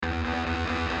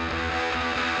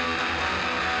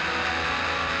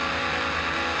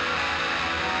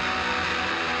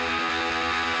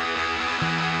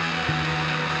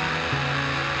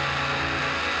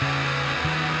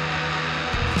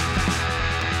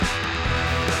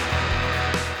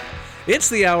It's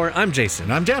the hour. I'm Jason.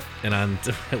 And I'm Jeff. And on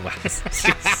wow,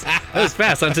 jeez, that was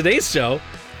fast. On today's show,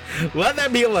 let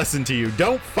that be a lesson to you.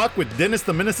 Don't fuck with Dennis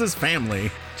the Menace's family.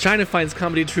 China fines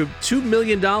comedy troupe $2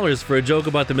 million for a joke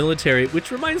about the military, which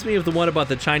reminds me of the one about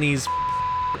the Chinese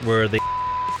where they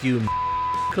you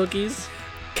cookies.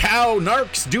 Cow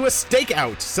narcs do a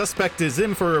stakeout. Suspect is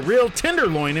in for a real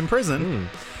tenderloin in prison.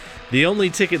 The only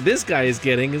ticket this guy is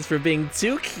getting is for being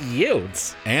too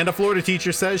cute. And a Florida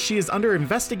teacher says she is under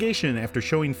investigation after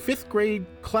showing 5th grade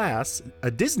class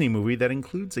a Disney movie that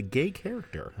includes a gay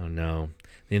character. Oh no.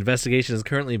 The investigation is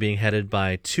currently being headed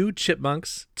by 2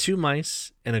 chipmunks, 2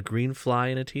 mice, and a green fly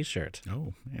in a t-shirt.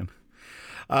 Oh, man.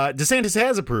 DeSantis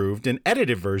has approved an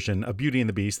edited version of Beauty and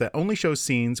the Beast that only shows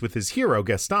scenes with his hero,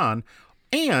 Gaston,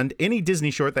 and any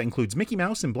Disney short that includes Mickey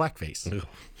Mouse and blackface. Ugh.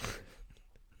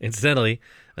 Incidentally,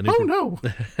 a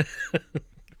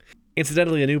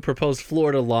new proposed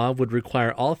Florida law would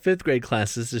require all 5th grade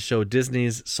classes to show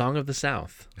Disney's Song of the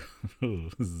South.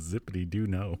 Zippity do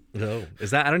know. Oh, is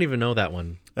that? I don't even know that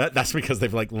one. That's because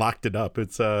they've locked it up.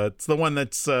 It's the one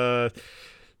that's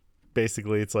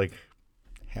basically it's like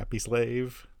Happy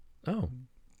Slave. Oh,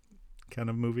 kind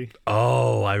of movie.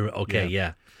 Oh, okay,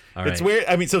 yeah. All right. It's weird.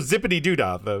 I mean, so Zippity Doo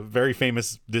Dah, the very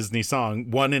famous Disney song,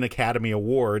 won an Academy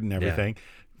Award and everything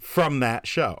from that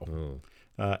show.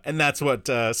 And that's what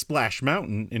Splash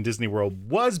Mountain in Disney World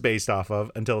was based off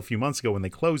of until a few months ago when they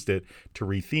closed it to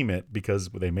retheme it because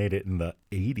they made it in the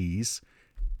 80s.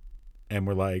 And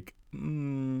we're like,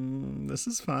 this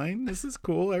is fine. This is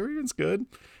cool. Everyone's good.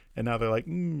 And now they're like,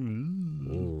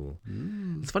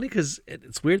 It's funny because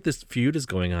it's weird this feud is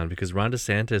going on because Ron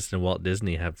DeSantis and Walt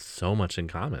Disney have so much in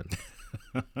common.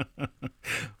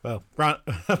 Well,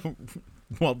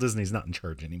 Walt Disney's not in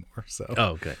charge anymore.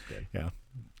 So good. Yeah.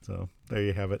 So there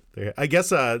you have it. I guess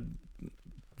the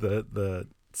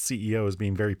CEO is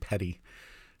being very petty,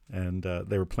 and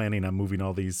they were planning on moving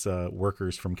all these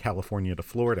workers from California to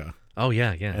Florida. Oh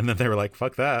yeah. And then they were like,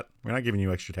 "Fuck that! We're not giving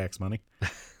you extra tax money. You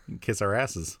can kiss our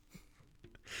asses."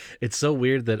 It's so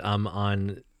weird that I'm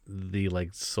on the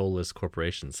soulless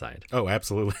corporation side. Oh,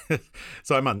 absolutely.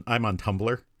 So I'm on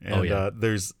Tumblr, and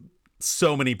there's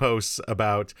so many posts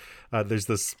about there's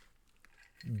this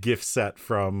gift set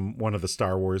from one of the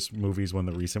Star Wars movies, one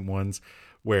of the recent ones,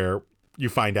 where you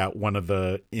find out one of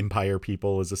the Empire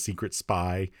people is a secret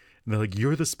spy, and they're like,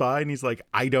 "You're the spy," and he's like,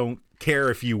 "I don't care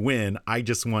if you win. I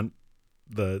just want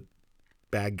the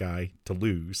bad guy to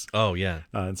lose." Oh yeah.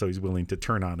 And so he's willing to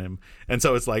turn on him, and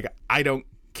so it's like, I don't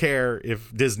care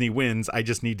if Disney wins, I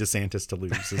just need DeSantis to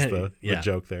lose is the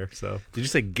joke there. So did you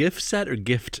say gift set or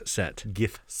gift set?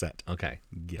 Gift set. Okay.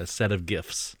 Gift. A set of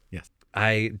gifts. Yes.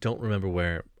 I don't remember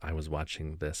where I was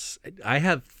watching this. I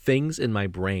have things in my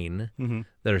brain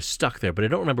that are stuck there, but I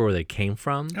don't remember where they came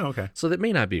from. Oh, okay. So that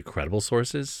may not be credible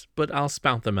sources, but I'll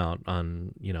spout them out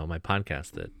on, my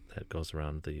podcast that goes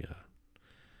around the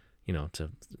to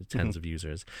tens of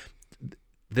users.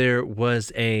 There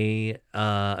was a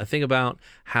thing about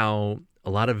how a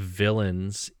lot of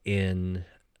villains in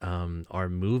our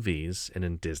movies and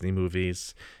in Disney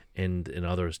movies and in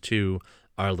others too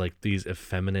are like these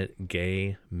effeminate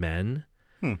gay men.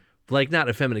 Like not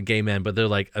effeminate gay men, but they're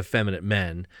like effeminate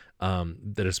men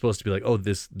that are supposed to be like, oh,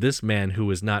 this man who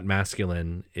is not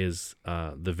masculine is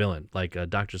the villain. Like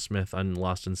Dr. Smith on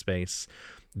Lost in Space,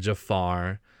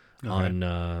 Jafar on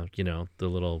the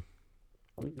little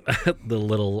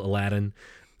Aladdin.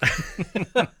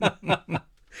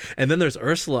 And then there's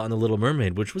Ursula on The Little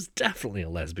Mermaid, which was definitely a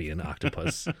lesbian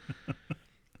octopus.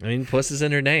 I mean, puss is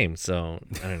in her name, so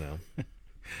I don't know.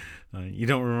 You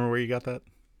don't remember where you got that?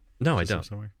 No, I don't.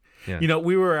 Somewhere. Yeah.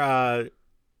 We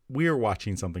were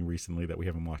watching something recently that we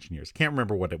haven't watched in years. Can't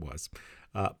remember what it was,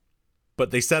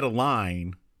 but they said a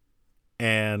line,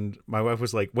 and my wife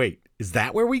was like, "Wait, is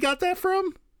that where we got that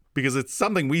from?" Because it's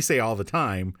something we say all the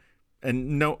time,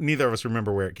 and neither of us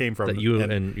remember where it came from. That you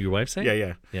and your wife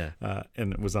say? Yeah.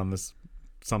 And it was on this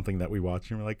something that we watched,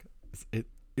 and we're like,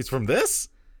 "It's from this?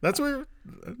 That's where?"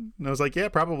 And I was like, "Yeah,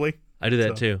 probably." I do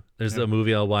that too. There's a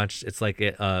movie I'll watch. It's like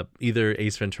either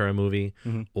Ace Ventura movie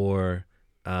or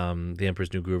The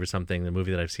Emperor's New Groove or something. The movie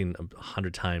that I've seen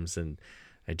 100 times, and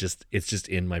it's just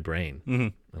in my brain. I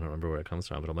don't remember where it comes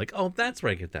from, but I'm like, oh, that's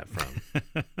where I get that from.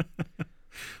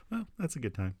 Well, that's a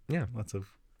good time. Yeah, lots of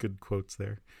good quotes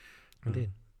there. Indeed.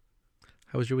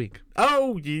 How was your week?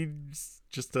 Oh,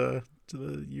 just the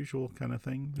usual kind of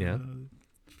thing. Yeah.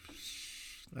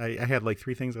 I had like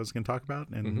 3 things I was going to talk about,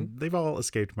 and they've all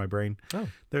escaped my brain. Oh,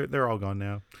 they're all gone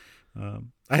now.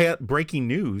 I had breaking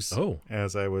news. Oh,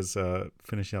 as I was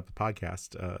finishing up the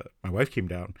podcast, my wife came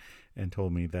down and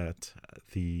told me that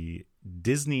the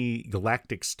Disney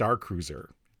Galactic Star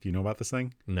Cruiser, Do you know about this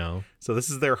thing? No. So this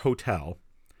is their hotel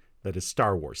that is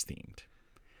Star Wars themed,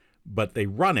 but they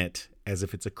run it as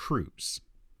if it's a cruise.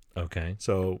 Okay.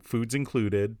 So food's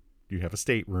included. You have a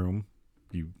stateroom.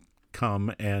 You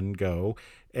come and go,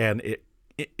 and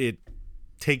it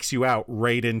takes you out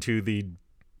right into the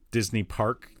Disney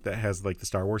park that has like the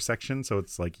Star Wars section. So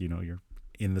it's like, you're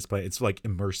in this place. It's like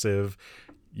immersive.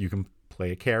 You can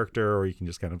play a character, or you can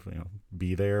just kind of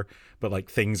be there, but like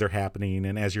things are happening,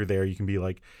 and as you're there you can be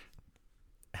like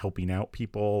helping out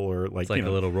people, or like, it's like a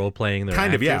little role playing there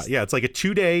kind actors. of. Yeah, it's like a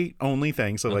 2-day only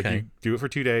thing. So like Okay. you do it for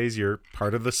 2 days, you're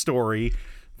part of the story,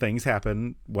 things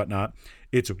happen, whatnot.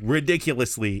 It's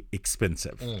ridiculously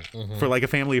expensive. For like a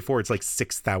family of 4. It's like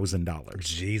 $6,000,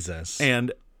 Jesus.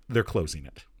 and they're closing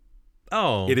it.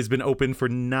 Oh, It has been open for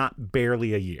not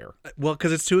barely a year. well,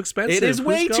 because it's too expensive. It is Who's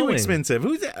way too going? expensive.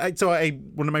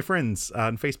 One of my friends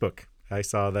on Facebook, I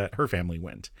saw that her family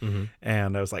went,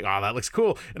 and I was like, "Oh, that looks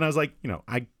cool." And I was like,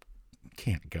 I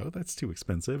can't go. That's too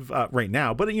expensive right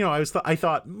now. But I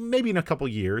thought maybe in a couple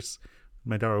years,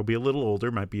 my daughter will be a little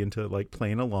older, might be into like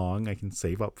playing along. I can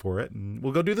save up for it, and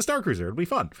we'll go do the Star Cruiser. It'll be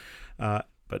fun. But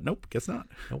nope, guess not.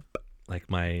 Nope. Like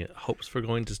my hopes for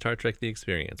going to Star Trek: The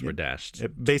Experience were dashed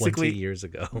Basically 20 years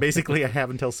ago. Basically, I have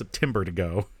until September to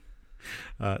go.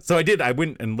 So I did. I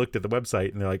went and looked at the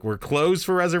website, and they're like, "We're closed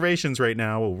for reservations right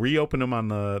now. We'll reopen them on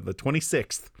the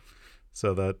 26th,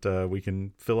 so that we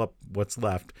can fill up what's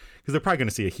left." Because they're probably going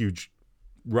to see a huge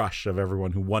rush of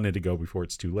everyone who wanted to go before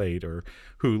it's too late, or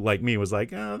who, like me, was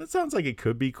like, "Oh, that sounds like it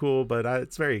could be cool, but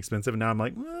it's very expensive." And now I'm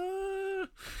like,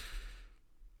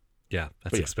 Yeah,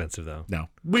 that's expensive though. "No,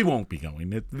 we won't be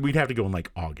going. We'd have to go in like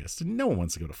August. And no one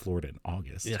wants to go to Florida in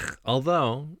August." Yeah.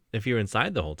 Although, if you're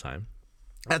inside the whole time.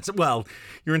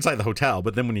 You're inside the hotel,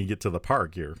 but then when you get to the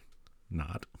park, you're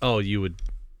not. Oh, you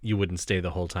wouldn't stay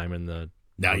the whole time in the.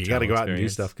 No, you got to go out and do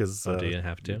stuff because. Do you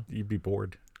have to? You'd be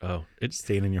bored. Oh, it's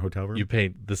Staying in your hotel room. You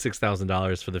paid the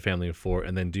 $6,000 for the family of 4,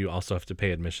 and then do you also have to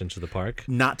pay admission to the park?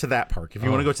 Not to that park. If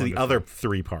you want to go to the wonderful. other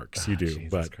 3 parks, you do. Jesus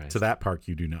But Christ. to that park,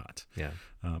 you do not. Yeah.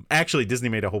 Actually, Disney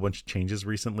made a whole bunch of changes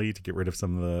recently to get rid of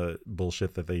some of the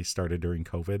bullshit that they started during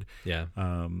COVID. Yeah.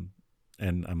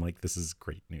 And I'm like, this is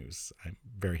great news. I'm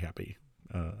very happy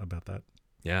about that.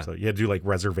 Yeah. So you had to do like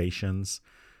reservations.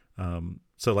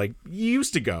 So like you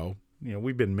used to go,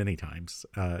 we've been many times.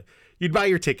 You'd buy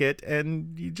your ticket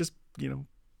and you just,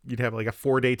 you'd have like a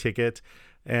 4-day ticket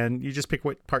and you just pick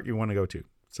what part you want to go to.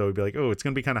 So it'd be like, oh, it's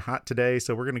going to be kind of hot today,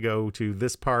 so we're going to go to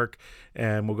this park,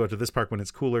 and we'll go to this park when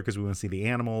it's cooler because we want to see the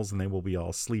animals, and they will be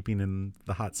all sleeping in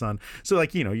the hot sun. So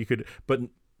like, you could, but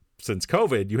since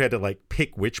COVID, you had to like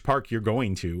pick which park you're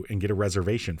going to and get a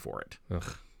reservation for it.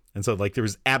 Ugh. And so like there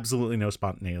was absolutely no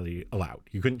spontaneity allowed.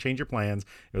 You couldn't change your plans.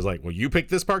 It was like, well, you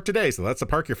picked this park today, so that's the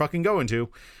park you're fucking going to.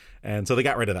 And so they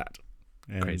got rid of that.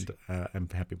 And Crazy. I'm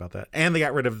happy about that. And they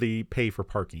got rid of the pay for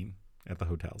parking at the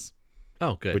hotels.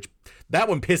 Oh, good. Which that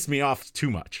one pissed me off too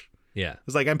much. Yeah.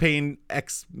 It's like, I'm paying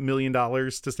X million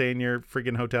dollars to stay in your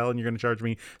freaking hotel, and you're going to charge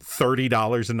me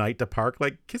 $30 a night to park.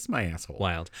 Like, kiss my asshole.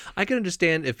 Wild. I can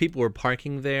understand if people were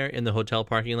parking there in the hotel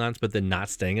parking lots, but then not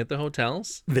staying at the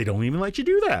hotels. They don't even let you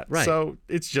do that. Right. So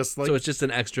it's just like, So it's just an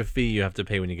extra fee you have to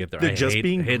pay when you get there. they're I just hate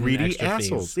being hidden greedy extra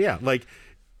assholes. fees. Yeah. Like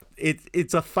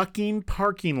it's a fucking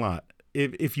parking lot.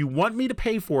 If you want me to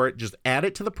pay for it, just add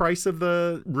it to the price of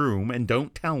the room and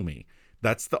don't tell me.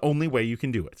 That's the only way you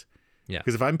can do it. Yeah.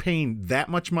 Because if I'm paying that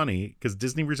much money, because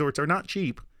Disney resorts are not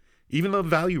cheap, even the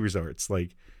value resorts,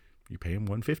 like you pay them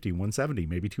 $150, $170,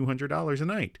 maybe $200 a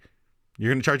night.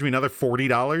 You're going to charge me another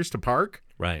 $40 to park?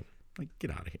 Right. Like, get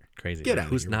out of here. Crazy. Get out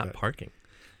Who's of here. not with that. parking?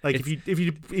 Like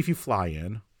if you fly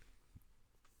in.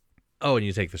 Oh, and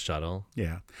you take the shuttle.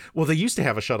 Yeah. Well, they used to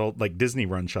have a shuttle, like Disney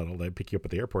run shuttle, they'd pick you up at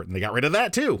the airport, and they got rid of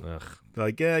that too. Ugh.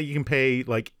 Like, yeah, you can pay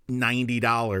like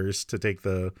 $90 to take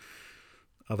the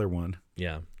other one.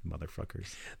 Yeah.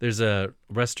 Motherfuckers. There's a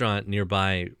restaurant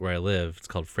nearby where I live. It's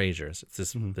called Fraser's. It's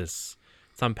this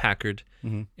it's on Packard.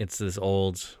 Mm-hmm. It's this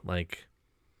old like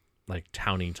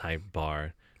towny type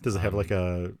bar. Does it have like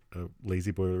a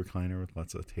lazy boy recliner with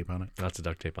lots of tape on it? Lots of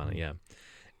duct tape on it, yeah.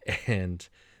 And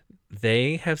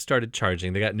they have started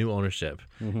charging, they got new ownership,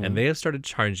 and they have started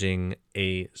charging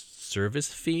a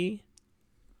service fee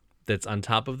that's on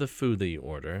top of the food that you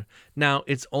order. Now,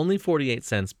 it's only 48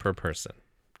 cents per person.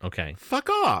 Okay. Fuck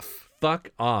off. Fuck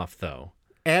off, though.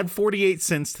 Add 48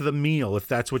 cents to the meal if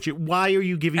that's what you... Why are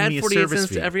you giving Add me a 48 service cents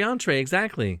fee? to every entree,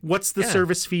 exactly. What's the Yeah.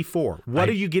 service fee for? What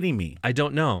are you getting me? I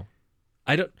don't know.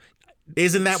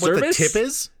 Isn't that what the Service? tip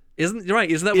is? Isn't that what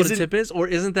a Isn't- tip is, or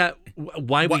isn't that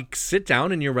why we sit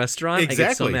down in your restaurant? I get so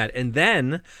Exactly. mad. And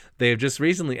then they have just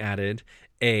recently added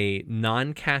a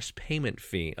non-cash payment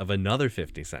fee of another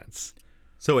 50 cents.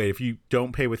 So wait, if you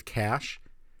don't pay with cash,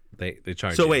 they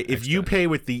charge. So you wait, if extra. you pay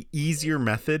with the easier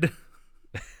method,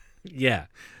 yeah,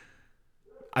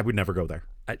 I would never go there.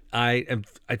 I am.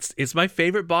 It's my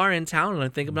favorite bar in town, and I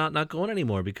think about not going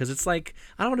anymore because it's like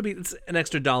I don't want to be. It's an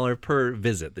extra $1 per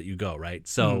visit that you go, right?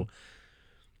 So,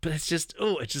 but it's just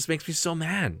it just makes me so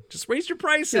mad. Just raise your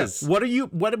prices. Yeah.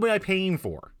 What am I paying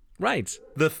for? Right.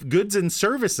 The goods and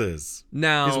services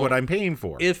Now is what I'm paying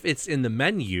for. If it's in the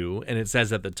menu and it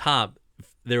says at the top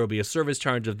there will be a service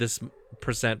charge of this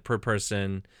 % per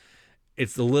person,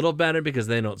 it's a little better because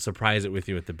they don't surprise it with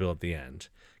you at the bill at the end.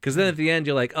 Because then at the end,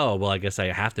 you're like, oh, well, I guess I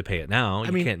have to pay it now.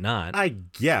 You can't not. I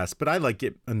guess, but I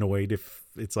get annoyed if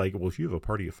it's like, well, if you have a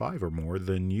party of 5 or more,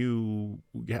 then you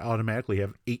automatically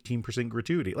have 18%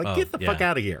 gratuity. Like, get the fuck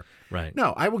out of here. Right.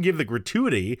 No, I will give the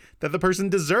gratuity that the person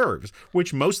deserves,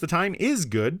 which most of the time is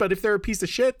good. But if they're a piece of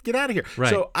shit, get out of here.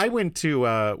 Right. So I went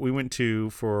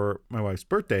to, for my wife's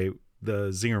birthday, the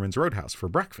Zingerman's Roadhouse for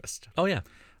breakfast. Oh, yeah.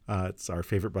 It's our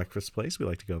favorite breakfast place. We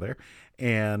like to go there.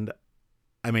 And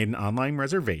I made an online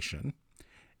reservation.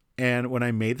 And when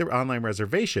I made the online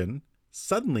reservation,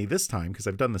 suddenly this time, because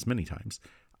I've done this many times,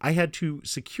 I had to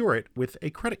secure it with a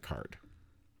credit card.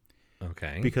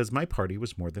 Okay. Because my party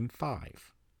was more than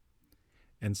 5.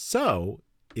 And so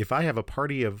if I have a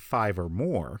party of 5 or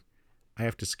more, I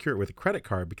have to secure it with a credit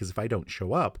card because if I don't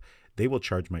show up, they will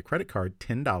charge my credit card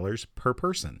 $10 per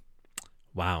person.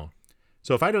 Wow.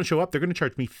 So if I don't show up, they're going to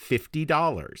charge me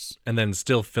 $50. And then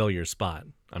still fill your spot,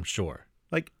 I'm sure.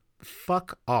 Like,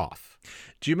 fuck off.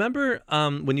 Do you remember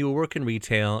when you were working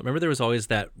retail, remember there was always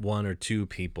that 1 or 2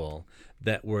 people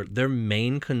that were, their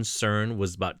main concern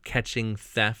was about catching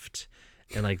theft.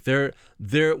 And like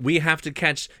we have to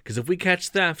catch, because if we catch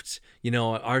theft,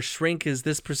 our shrink is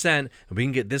this % and we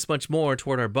can get this much more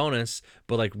toward our bonus.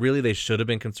 But like really they should have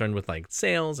been concerned with like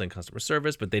sales and customer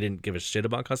service, but they didn't give a shit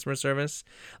about customer service.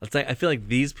 It's like, I feel like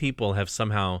these people have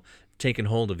somehow taken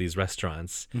hold of these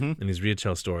restaurants and these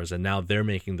retail stores, and now they're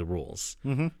making the rules.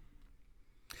 Mm-hmm.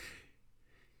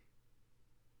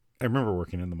 I remember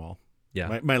working in the mall.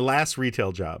 Yeah. My last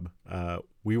retail job,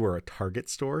 we were a Target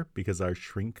store because our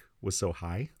shrink was so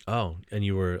high. Oh, and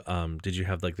you were, did you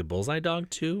have like the bullseye dog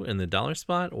too in the dollar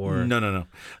spot or? No.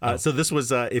 So this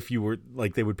was, if you were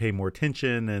like, they would pay more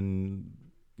attention and,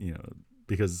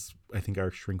 because I think our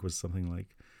shrink was something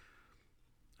like,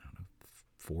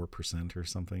 4% or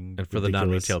something. And for ridiculous. The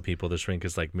non-retail people, the shrink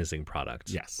is like missing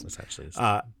product. Yes. Essentially. It's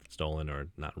stolen or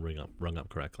not rung up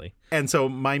correctly. And so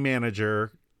my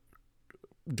manager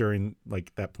during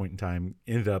like that point in time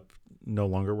ended up no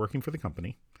longer working for the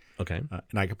company. Okay.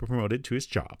 And I got promoted to his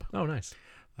job. Oh, nice.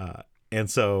 And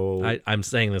so I'm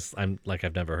saying this, I'm like,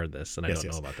 I've never heard this and I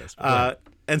don't know about this.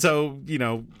 And so,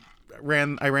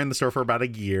 I ran the store for about a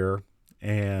year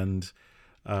and,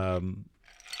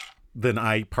 then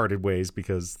I parted ways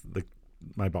because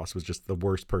my boss was just the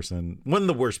worst person. One of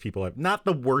the worst people not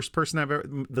the worst person I've ever,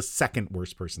 the second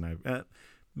worst person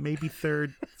maybe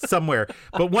third somewhere,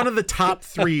 but one of the top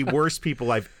 3 worst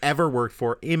people I've ever worked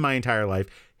for in my entire life.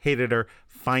 Hated her,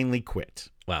 finally quit.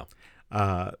 Wow.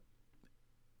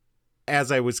 As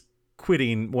I was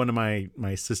quitting, one of my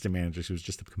assistant managers, who was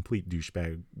just a complete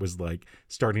douchebag, was like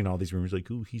starting all these rumors like,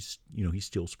 "Ooh, he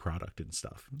steals product and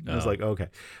stuff." I was like, okay.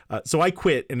 So I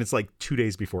quit, and it's like 2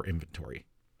 days before inventory,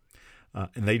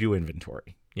 and they do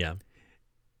inventory. Yeah.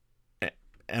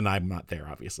 And I'm not there,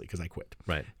 obviously, because I quit.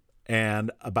 Right.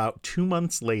 And about 2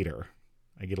 months later,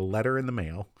 I get a letter in the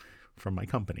mail from my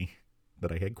company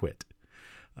that I had quit,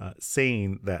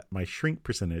 saying that my shrink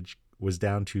percentage was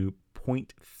down to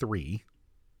 0.3.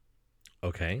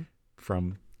 Okay.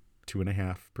 From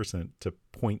 2.5% to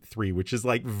 0.3, which is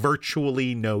like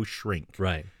virtually no shrink.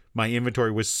 Right. My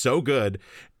inventory was so good,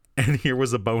 and here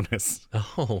was a bonus.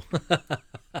 Oh.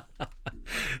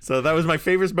 So that was my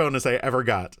favorite bonus I ever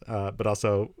got. But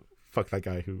also, fuck that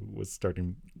guy who was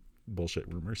starting bullshit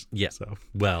rumors. Yeah. So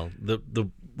well, the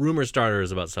rumor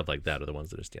starters about stuff like that are the ones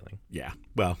that are stealing. Yeah.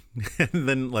 Well, and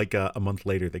then like a month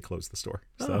later they closed the store.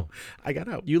 So I got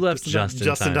out. You left just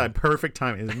in time. Perfect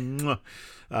time.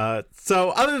 So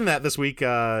other than that, this week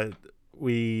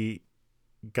we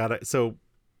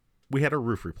had a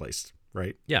roof replaced,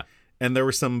 right? Yeah. And there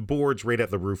were some boards right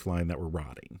at the roof line that were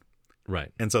rotting.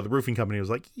 Right. And so the roofing company was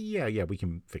like, yeah, we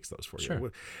can fix those for sure.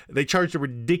 you. They charged a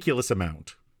ridiculous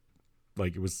amount.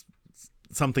 Like it was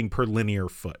something per linear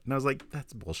foot. And I was like,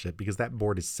 that's bullshit, because that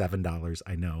board is $7,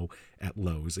 I know, at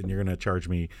Lowe's. And you're going to charge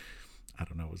me, I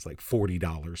don't know, it was like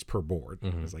 $40 per board.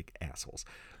 Mm-hmm. I was like, assholes.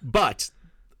 But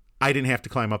I didn't have to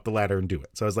climb up the ladder and do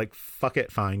it. So I was like, fuck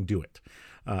it, fine, do it.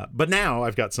 But now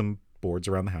I've got some boards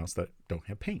around the house that don't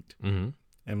have paint. Mm-hmm. And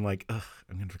I'm like, ugh,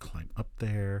 I'm going to climb up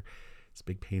there. It's a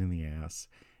big pain in the ass.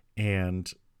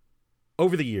 And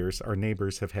over the years, our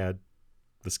neighbors have had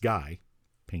this guy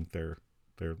paint their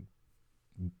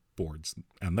boards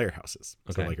on their houses.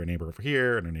 Okay. So like our neighbor over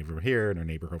here and our neighbor over here and our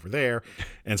neighbor over there.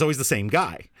 And it's always the same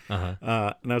guy.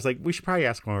 Uh-huh. And I was like, we should probably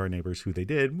ask one of our neighbors who they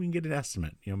did. We can get an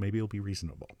estimate. Maybe it'll be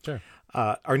reasonable. Sure.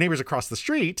 Our neighbors across the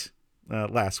street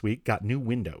last week got new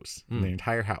windows in their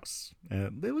entire house.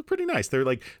 And they look pretty nice.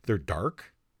 They're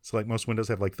dark. So like most windows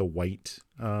have like the white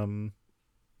around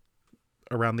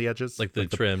the edges. Like the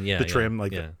trim, yeah. The trim,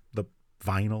 the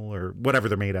vinyl or whatever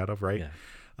they're made out of, right? Yeah.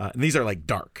 And these are like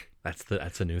dark.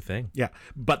 That's a new thing. Yeah.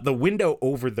 But the window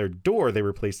over their door they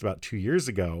replaced about 2 years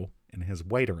ago and it has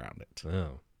white around it.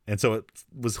 Oh. And so it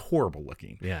was horrible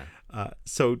looking. Yeah.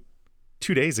 So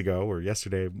 2 days ago or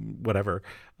yesterday, whatever,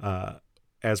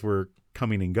 as we're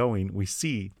coming and going, we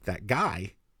see that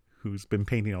guy who's been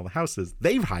painting all the houses.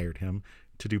 They've hired him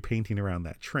to do painting around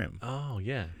that trim. Oh,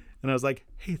 yeah. And I was like,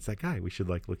 hey, it's that guy. We should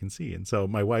like look and see. And so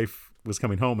my wife was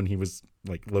coming home and he was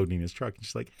like loading his truck. And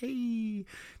she's like, hey,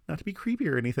 not to be creepy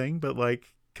or anything, but like,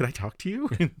 can I talk to you?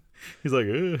 He's like,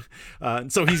 ugh.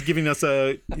 And so he's giving us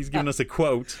a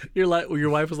quote. Your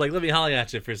wife was like, let me holler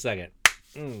at you for a second.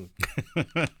 See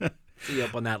you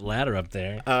up on that ladder up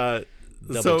there.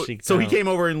 So he came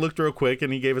over and looked real quick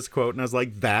and he gave us a quote. And I was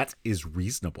like, that is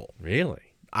reasonable. Really?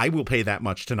 I will pay that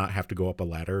much to not have to go up a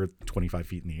ladder 25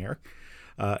 feet in the air.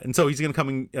 And so he's going to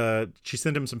come and she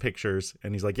sent him some pictures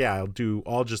and he's like, yeah, I'll do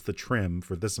all just the trim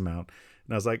for this amount.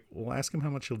 And I was like, well, ask him how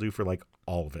much he'll do for like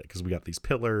all of it. Cause we got these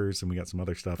pillars and we got some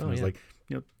other stuff. And I was like,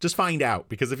 just find out,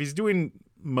 because if he's doing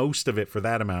most of it for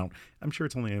that amount, I'm sure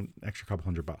it's only an extra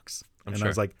couple $100. I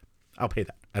was like, I'll pay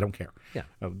that. I don't care. Yeah.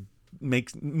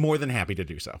 Makes more than happy to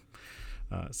do so.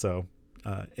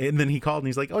 And then he called and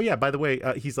he's like, oh yeah, by the way,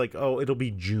 he's like, oh, it'll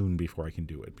be June before I can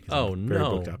do it. Because I'm very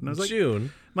booked up. And I was like, June?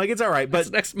 I'm like, it's all right.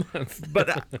 But that's next month.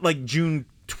 but like June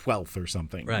 12th or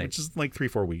something, right? Which is like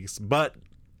 3-4 weeks. But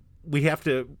we have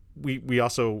to, we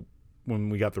also, when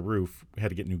we got the roof, we had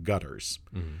to get new gutters.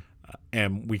 Mm-hmm.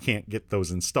 And we can't get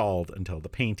those installed until the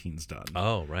painting's done.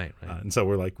 Oh, right. And so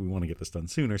we're like, we want to get this done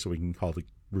sooner so we can call the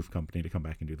roof company to come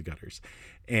back and do the gutters.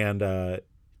 And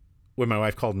when my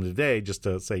wife called him today just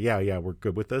to say, yeah, we're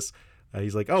good with this,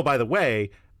 he's like, oh, by the way,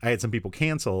 I had some people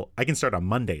cancel. I can start on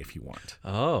Monday if you want.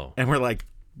 Oh. And we're like,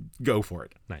 go for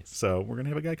it. Nice. So we're going to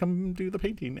have a guy come do the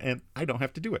painting and I don't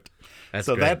have to do it. That's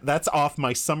so great. that's off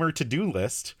my summer to-do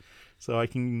list. So I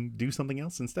can do something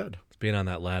else instead. Being on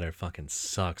that ladder fucking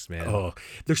sucks, man. Oh,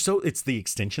 it's the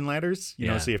extension ladders, you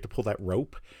know, so you have to pull that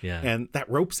rope. Yeah. And that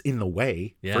rope's in the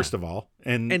way, first of all.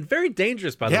 And very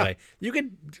dangerous, by the way. You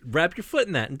could wrap your foot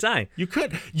in that and die. You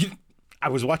could. I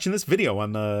was watching this video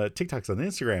on the TikToks on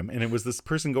Instagram, and it was this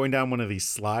person going down one of these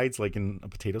slides, like in a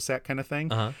potato sack kind of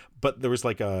thing. Uh-huh. But there was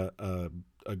like a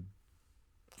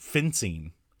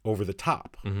fencing over the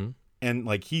top. Mm-hmm. And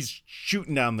like he's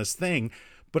shooting down this thing.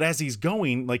 But as he's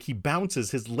going, like he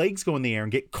bounces, his legs go in the air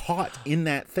and get caught in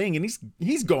that thing. And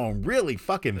he's going really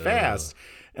fucking fast.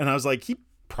 And I was like, he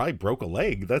probably broke a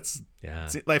leg. That's,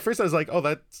 like, at first I was like, oh,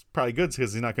 that's probably good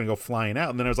because he's not going to go flying out.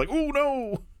 And then I was like, oh,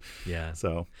 no. Yeah.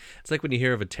 So it's like when you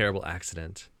hear of a terrible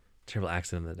accident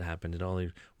that happened and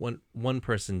only one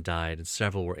person died and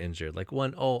several were injured. Like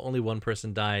only one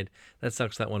person died. That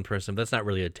sucks, that one person, but that's not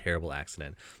really a terrible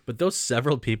accident. But those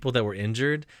several people that were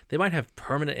injured, they might have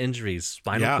permanent injuries,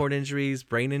 spinal cord injuries,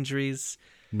 brain injuries.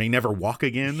 May never walk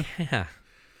again. Yeah.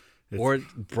 Or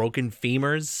broken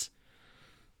femurs.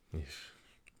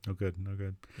 No good.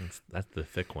 That's the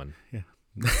thick one. Yeah.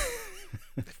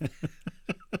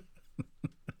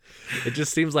 It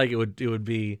just seems like it would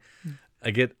be,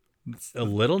 I get a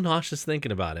little nauseous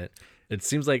thinking about it. It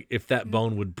seems like if that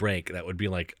bone would break, that would be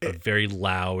like a very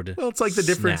loud. Well, it's like the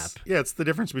difference. Snap. Yeah, it's the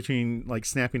difference between like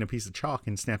snapping a piece of chalk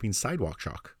and snapping sidewalk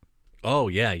chalk. Oh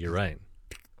yeah, you're right.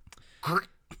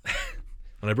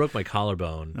 When I broke my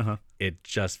collarbone, it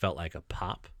just felt like a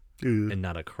pop and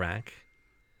not a crack.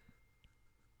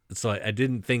 So I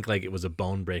didn't think like it was a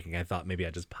bone breaking. I thought maybe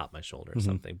I just popped my shoulder or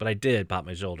something. But I did pop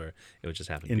my shoulder. It was just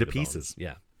happening into to be the pieces.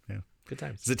 Bone. Yeah. Good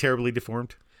times. Is it terribly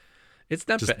deformed? It's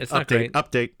not. It's not great. great.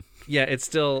 Update. Yeah, it's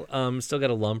still got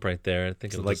a lump right there. I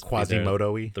think it's like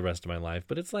Quasimodo-y the rest of my life,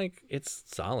 but it's like it's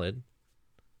solid.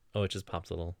 Oh, it just pops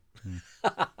a little.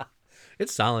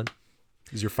 It's solid.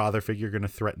 Is your father figure going to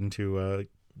threaten to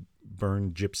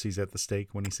burn gypsies at the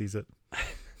stake when he sees it?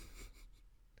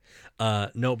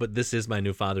 No, but this is my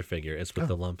new father figure. It's with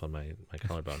the lump on my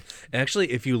collarbone.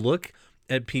 Actually, if you look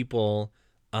at people,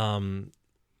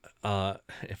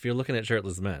 if you're looking at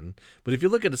shirtless men, but if you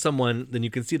look at someone, then you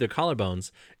can see their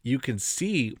collarbones. You can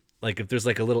see like if there's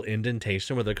like a little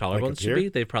indentation where their collarbones should be,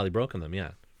 they've probably broken them.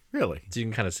 Yeah. Really? So you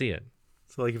can kind of see it.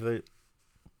 So like if they,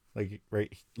 like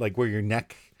right, like where your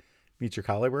neck meets your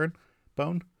collarbone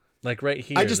bone. Like right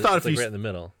here. I just thought if like you right in the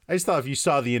middle. I just thought if you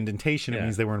saw the indentation, it Yeah.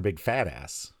 means they weren't a big fat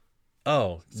ass.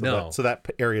 Oh no! So that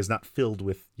area is not filled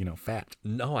with fat.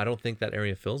 No, I don't think that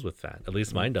area fills with fat. At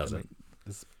least mine doesn't.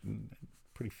 It's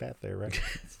pretty fat there, right?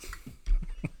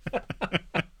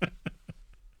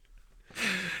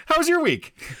 How was your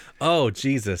week? Oh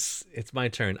Jesus! It's my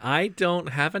turn. I don't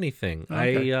have anything.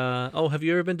 Okay. Have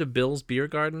you ever been to Bill's Beer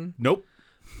Garden? Nope.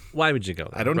 Why would you go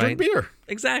there? I don't drink right? beer.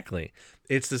 Exactly.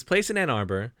 It's this place in Ann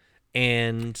Arbor,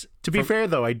 and To be fair,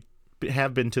 though, I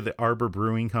have been to the Arbor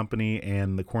Brewing Company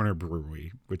and the Corner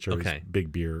Brewery, which are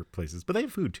big beer places, but they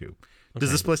have food too.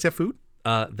 Does this place have food?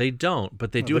 They don't,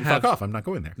 but they do then have fuck off. I'm not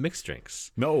going there. mixed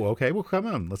drinks. No, okay. Well, come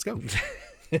on. Let's go.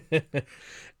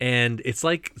 And it's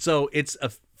like, so it's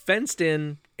a fenced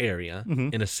in area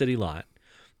in a city lot,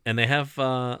 and they have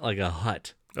like a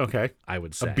hut. Okay. I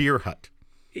would say a beer hut.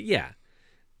 Yeah.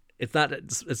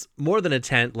 It's more than a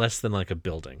tent, less than like a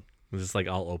building. It's just like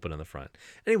all open in the front.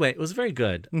 Anyway, it was very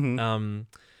good. I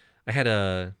had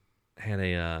a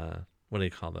what do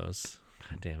you call those?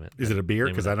 God damn it. Is it a beer?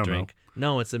 Because I don't know.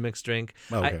 No, it's a mixed drink.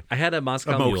 Oh, okay. I had a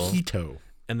Moscow a Mule. mojito.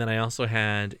 And then I also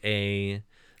had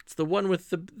it's the one with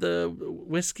the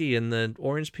whiskey and the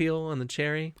orange peel and the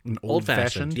cherry. An old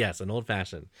fashioned? Yes, an old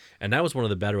fashioned. And that was one of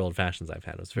the better old fashions I've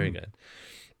had. It was very good.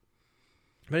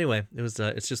 But anyway, it was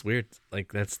it's just weird.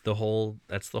 Like that's the whole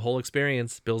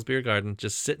experience. Bill's Beer Garden,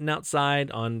 just sitting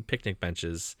outside on picnic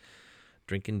benches,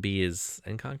 drinking beers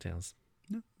and cocktails.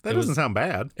 That doesn't sound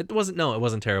bad. It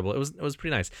wasn't terrible. It was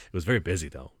pretty nice. It was very busy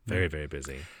though. Very, very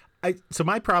busy. So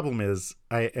my problem is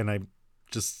I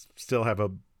just still have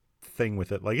a thing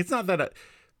with it. Like it's not that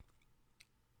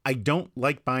I don't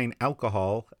like buying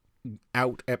alcohol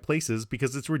out at places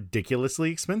because it's ridiculously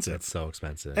expensive. It's so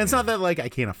expensive. And it's not that like I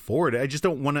can't afford it. I just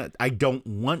don't want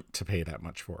to pay that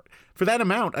much for it. For that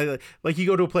amount, like you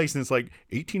go to a place and it's like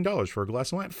 $18 for a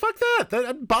glass of wine. Fuck that.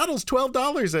 That bottle's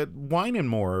 $12 at Wine and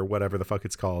More or whatever the fuck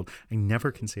it's called. I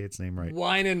never can say its name right.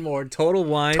 Wine and More, Total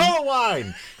Wine. Total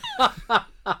Wine.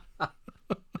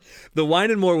 The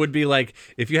Wine and More would be like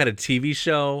if you had a TV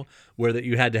show where that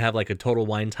you had to have like a Total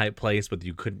Wine type place, but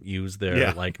you couldn't use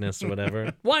their likeness or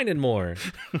whatever. Wine and More.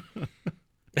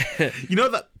 You know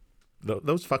that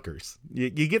those fuckers. You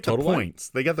get the Total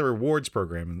points. Wine? They got the rewards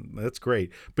program, and that's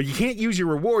great. But you can't use your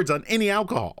rewards on any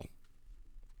alcohol.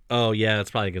 Oh yeah,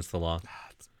 that's probably against the law.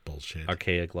 That's bullshit.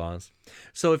 Archaic laws.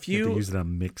 So if you have to use it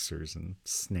on mixers and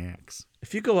snacks.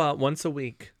 If you go out once a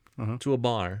week to a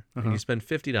bar and you spend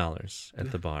 $50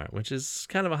 at the bar, which is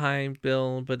kind of a high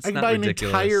bill, but it's not ridiculous. I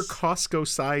can buy an entire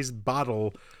Costco-sized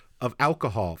bottle of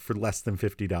alcohol for less than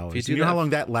 $50. You know how long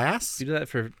that lasts? If you do that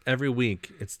for every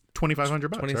week, it's $2,500,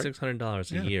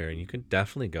 $2,600 a year, and you could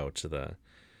definitely go to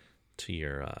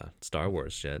your Star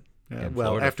Wars shit. Yeah,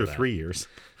 well, after 3 years.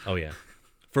 Oh yeah,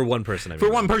 for one person. For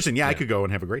one person, I could go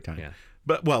and have a great time. Yeah,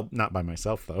 but not by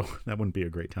myself though. That wouldn't be a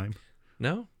great time.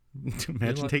 No.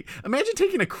 Imagine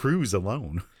taking a cruise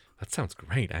alone. That sounds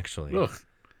great, actually. Ugh. Are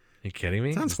you kidding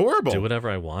me? Sounds horrible. Do whatever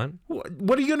I want.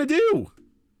 What are you gonna do?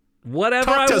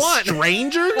 Whatever I want.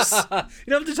 Strangers? You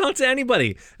don't have to talk to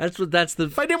anybody. That's the.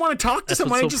 If I didn't want to talk to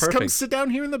someone, I'd just come sit down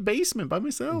here in the basement by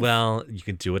myself. Well, you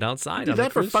can do it outside. Do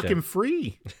that for fucking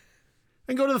free.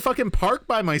 And go to the fucking park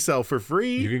by myself for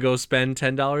free. You could go spend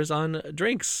 $10 on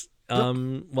drinks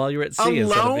while you're at sea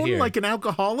instead of here. Alone, like an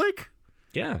alcoholic?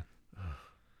 Yeah.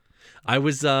 I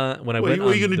was when I went on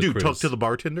what are you gonna do? Cruise. Talk to the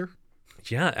bartender?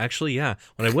 Yeah, actually, yeah.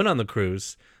 When I went on the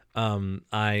cruise,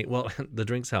 the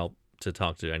drinks help to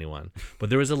talk to anyone. But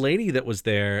there was a lady that was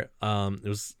there. It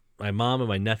was my mom and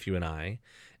my nephew and I,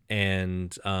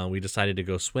 and we decided to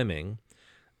go swimming.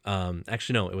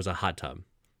 Actually, no, it was a hot tub.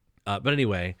 But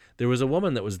anyway, there was a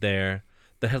woman that was there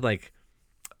that had like,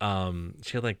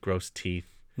 she had like gross teeth.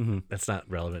 Mm-hmm. That's not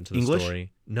relevant to the English?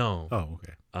 story. No. Oh,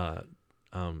 okay.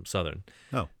 Southern.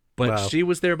 Oh. But she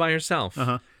was there by herself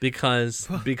because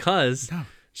No.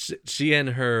 she and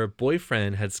her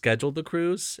boyfriend had scheduled the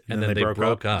cruise and then they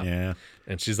broke up. Yeah.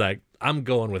 And she's like, I'm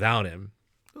going without him.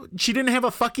 She didn't have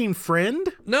a fucking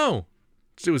friend? No.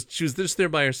 She was just there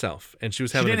by herself and she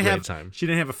was having a great time. She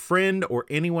didn't have a friend or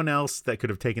anyone else that could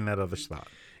have taken that other spot.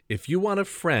 If you want a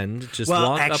friend, just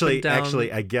walk up and down.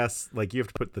 Actually, I guess like you have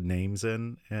to put the names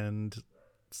in and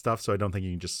stuff, so I don't think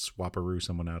you can just swap-a-roo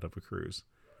someone out of a cruise.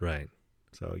 Right.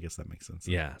 So I guess that makes sense.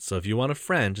 Yeah. So if you want a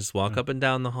friend, just walk up and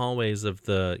down the hallways of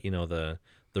the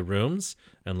the rooms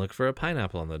and look for a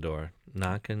pineapple on the door.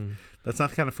 Knock and That's not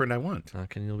the kind of friend I want.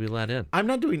 knock and you'll be let in. I'm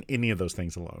not doing any of those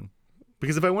things alone.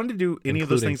 Because if I wanted to do any of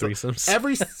those Including things,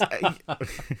 threesomes.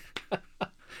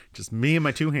 just me and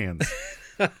my two hands.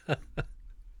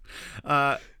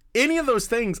 Any of those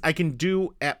things I can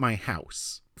do at my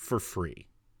house for free.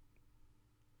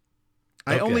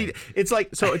 Okay. It's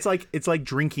like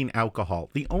drinking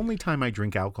alcohol. The only time I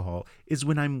drink alcohol is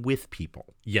when I'm with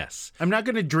people. Yes. I'm not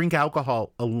going to drink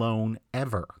alcohol alone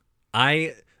ever.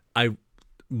 I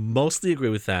mostly agree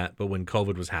with that, but when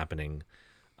COVID was happening,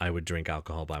 I would drink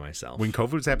alcohol by myself. When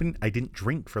COVID was happening, I didn't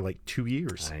drink for like 2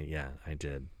 years. I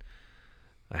did.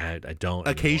 I don't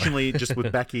Occasionally just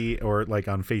with Becky or like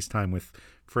on FaceTime with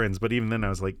friends, but even then I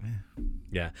was like,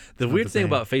 Yeah. The weird thing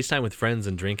about FaceTime with friends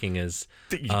and drinking is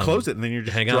you close it and then you're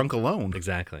just drunk alone.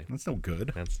 Exactly. That's no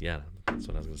good. That's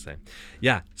what I was gonna say.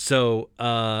 Yeah. So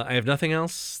I have nothing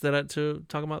else to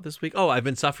talk about this week. Oh, I've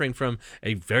been suffering from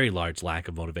a very large lack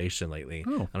of motivation lately.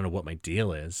 Oh. I don't know what my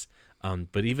deal is.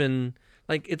 But even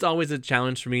like it's always a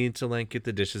challenge for me to like get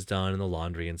the dishes done and the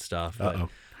laundry and stuff. Uh-oh.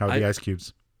 How are the ice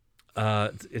cubes?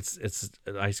 It's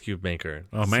an ice cube maker.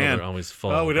 Oh, so man. they're always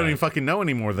full. Oh, we don't even fucking know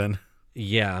anymore then.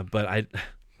 Yeah, but I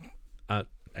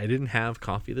didn't have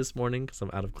coffee this morning because I'm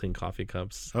out of clean coffee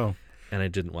cups. Oh. And I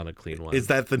didn't want to clean one. Is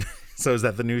that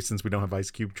the news since we don't have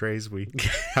ice cube trays?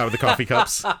 How are the coffee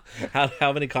cups?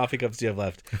 How many coffee cups do you have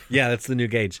left? Yeah, that's the new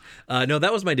gauge. No,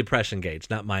 that was my depression gauge,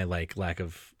 not my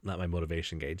not my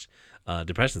motivation gauge.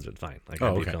 Depression's been fine. Like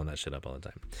I'd be filling that shit up all the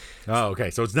time. Oh, okay.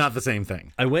 So it's not the same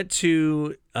thing. I went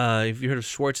to have you heard of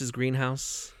Schwartz's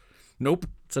greenhouse? Nope.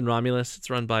 It's in Romulus. It's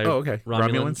run by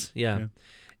Romulans? Yeah.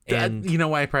 And you know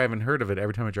why I probably haven't heard of it?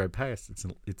 Every time I drive past,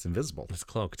 it's invisible. It's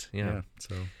cloaked. Yeah.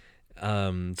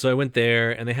 So I went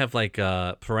there and they have like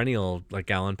perennial like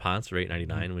gallon pots for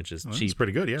 $8.99, which is cheap. It's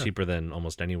pretty good, yeah. Cheaper than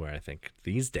almost anywhere I think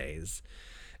these days.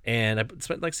 And I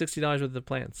spent like $60 with the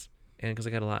plants, and because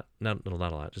I got a lot, not a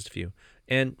lot, just a few,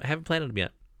 and I haven't planted them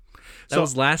yet. That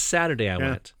was last Saturday. I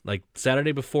went like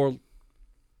Saturday before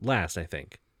last, I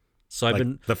think. So I've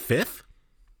been the 5th.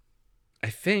 I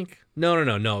think no.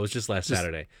 It was just last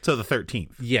Saturday. So the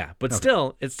 13th. Yeah, but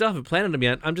still haven't planted them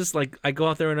yet. I'm just like I go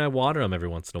out there and I water them every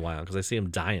once in a while because I see them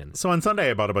dying. So on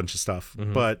Sunday I bought a bunch of stuff,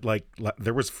 but like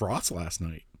there was frost last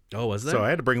night. Oh, was there? So I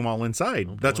had to bring them all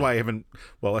inside. That's why I haven't.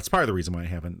 Well, that's part of the reason why I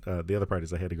haven't. The other part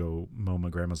is I had to go mow my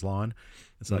grandma's lawn,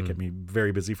 and so that kept me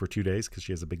very busy for 2 days because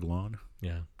she has a big lawn.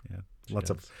 Yeah.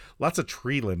 Lots of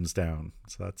tree limbs down.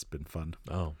 So that's been fun.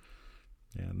 Oh.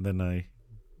 Yeah, and then I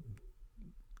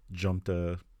jumped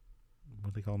a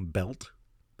what do they call them, belt,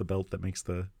 the belt that makes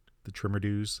the trimmer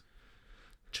doos.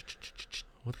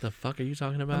 What the fuck are you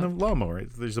talking about? On the lawnmower,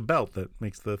 there's a belt that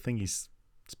makes the thingies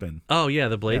spin. Oh yeah,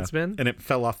 the blade spin. And it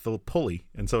fell off the pulley,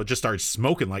 and so it just started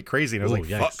smoking like crazy. And I was like,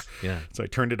 yikes. "Fuck!" Yeah. So I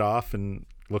turned it off and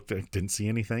looked. Didn't see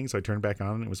anything. So I turned it back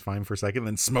on, and it was fine for a second.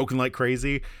 Then smoking like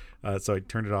crazy. So I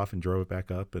turned it off and drove it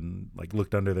back up, and like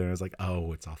looked under there. And I was like,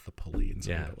 "Oh, it's off the pulley." And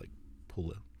so I had to like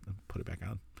pull it and put it back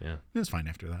on. Yeah, it was fine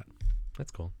after that.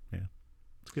 That's cool. Yeah,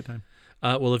 it's a good time.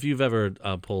 Well, if you've ever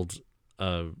pulled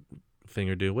a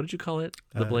finger do, what did you call it?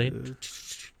 The blade.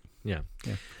 Yeah.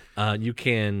 You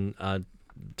can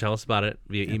tell us about it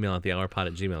via email at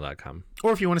thehourpod@gmail.com.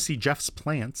 Or if you want to see Jeff's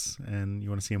plants and you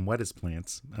want to see him wet his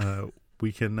plants,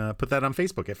 we can put that on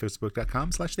Facebook at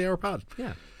facebook.com/thehourpod.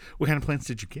 Yeah. What kind of plants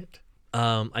did you get?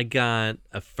 I got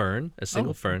a fern, a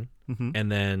single fern,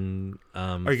 and then.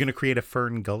 Are you going to create a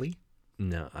fern gully?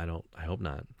 No, I don't. I hope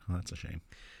not. Oh, that's a shame.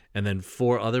 And then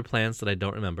 4 other plants that I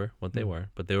don't remember what they were,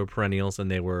 but they were perennials and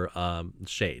they were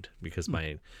shade because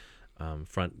my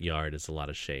front yard is a lot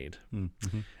of shade.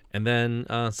 And then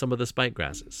some of the spike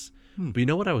grasses. But you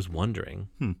know what I was wondering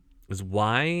is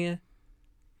why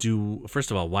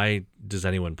does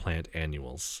anyone plant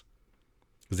annuals?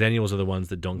 Because annuals are the ones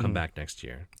that don't come back next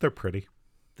year. They're pretty.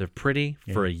 They're pretty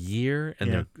for a year,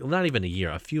 and they're not even a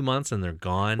year, a few months, and they're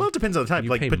gone. Well, it depends on the type. You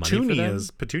Like pay money for them?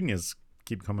 petunias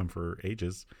keep coming for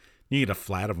ages. You get a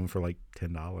flat of them for like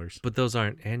 $10. But those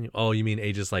aren't annual. Oh, you mean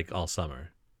ages like all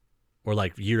summer, or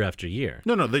like year after year?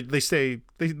 No, they stay.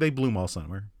 They bloom all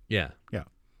summer. Yeah. Yeah.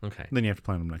 Okay. Then you have to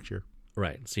plant them next year.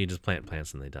 Right. So you just plant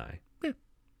plants and they die. Yeah.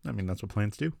 I mean, that's what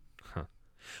plants do. Huh.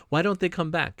 Why don't they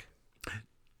come back?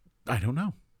 I don't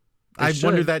know. I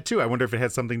wonder that too. I wonder if it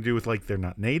has something to do with like they're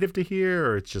not native to here,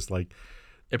 or it's just like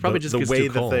it probably just the gets way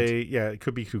too that cold. it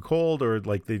could be too cold, or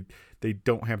like they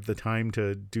don't have the time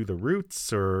to do the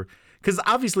roots, or because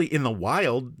obviously in the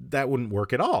wild that wouldn't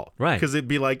work at all, right? Because it'd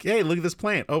be like, hey, look at this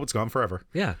plant. Oh, it's gone forever.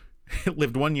 Yeah, it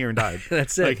lived 1 year and died.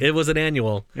 That's it. It was an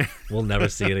annual. We'll never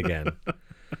see it again.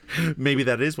 Maybe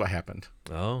that is what happened.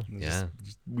 Oh, yeah.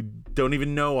 We don't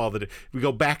even know all the. We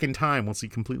go back in time, we'll see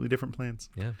completely different plants.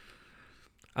 Yeah.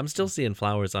 I'm still seeing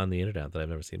flowers on the internet that I've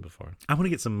never seen before. I want to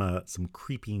get some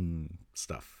creeping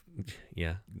stuff.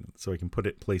 Yeah. So I can put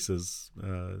it places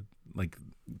like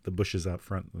the bushes out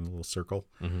front in a little circle.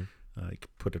 Mm-hmm. I can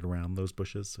put it around those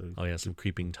bushes. So Oh, yeah. Some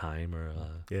creeping thyme or.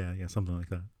 yeah, something like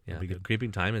that. Yeah. That'd be good.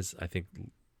 Creeping thyme is, I think,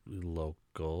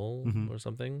 local or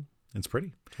something. It's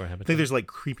pretty. To our I habitat. think there's like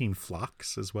creeping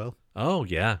phlox as well. Oh,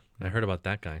 yeah. I heard about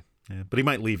that guy. Yeah, but he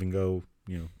might leave and go,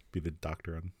 be the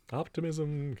doctor on.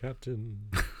 Optimism, Captain.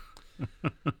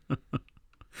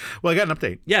 Well, I got an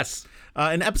update. Yes.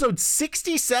 In episode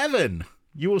 67,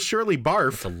 You Will Surely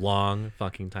Barf. It's a long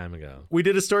fucking time ago. We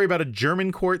did a story about a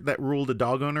German court that ruled a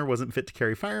dog owner wasn't fit to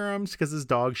carry firearms because his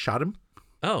dog shot him.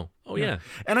 Oh, yeah.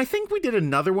 And I think we did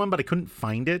another one, but I couldn't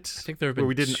find it. I think there have been where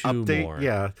we did an two update. more.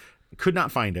 Yeah, could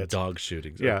not find it. Dog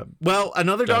shootings. Yeah. Well,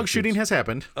 another dog shooting has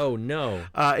happened. Oh, no.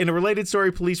 In a related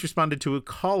story, police responded to a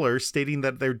caller stating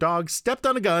that their dog stepped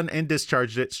on a gun and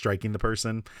discharged it, striking the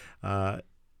person.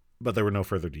 But there were no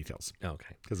further details.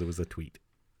 Okay. Because it was a tweet.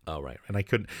 Oh, right. And I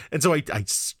couldn't. And so I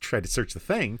tried to search the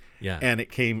thing. Yeah. And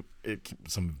it came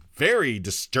some very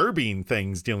disturbing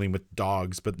things dealing with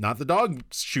dogs, but not the dog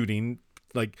shooting.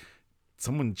 Like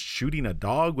someone shooting a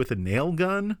dog with a nail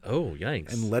gun. Oh,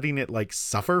 yikes. And letting it like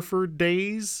suffer for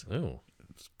days. Oh.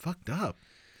 It's fucked up.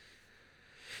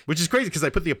 Which is crazy because I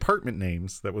put the apartment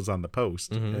names that was on the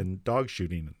post and dog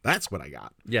shooting. That's what I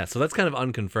got. Yeah, so that's kind of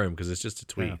unconfirmed because it's just a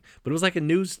tweet. Yeah. But it was like a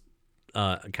news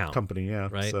account. Company, yeah.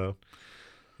 Right? So,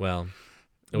 well.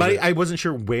 But I wasn't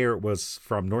sure where it was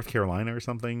from, North Carolina or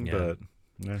something. Yeah. But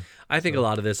yeah. I think a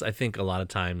lot of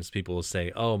times people will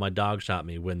say, oh, my dog shot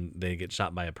me when they get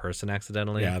shot by a person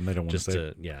accidentally. Yeah, and they don't want to say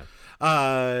it. Yeah.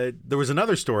 There was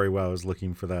another story while I was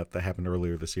looking for that happened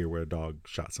earlier this year where a dog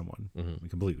shot someone.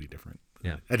 Completely different.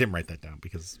 Yeah. I didn't write that down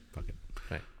because fuck it.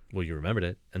 Right. Well, you remembered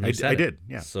it. And I did.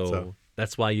 Yeah. So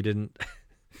that's why you didn't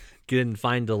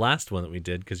find the last one that we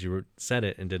did because you said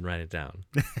it and didn't write it down.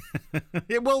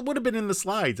 Yeah, well, it would have been in the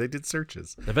slides. I did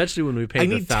searches. Eventually, when we paid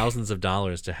the thousands of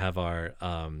dollars to have our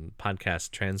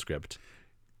podcast transcript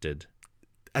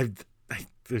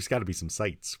there's got to be some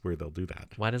sites where they'll do that.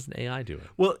 Why doesn't AI do it?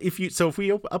 Well, if we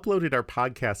uploaded our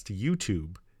podcast to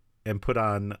YouTube and put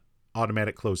on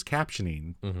automatic closed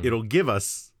captioning, it'll give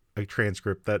us a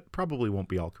transcript that probably won't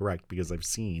be all correct because I've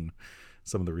seen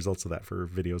some of the results of that for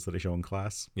videos that I show in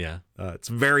class. Yeah. It's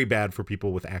very bad for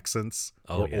people with accents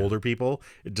or older people.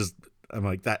 I'm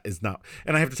like, that is not,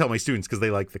 and I have to tell my students because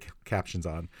they like the captions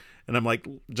on, and I'm like,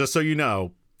 just so you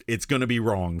know, it's going to be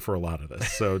wrong for a lot of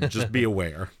this. So just be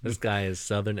aware. This guy is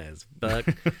Southern as fuck.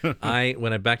 When I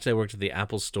worked at the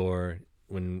Apple store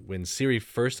when Siri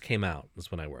first came out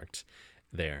was when I worked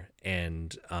there,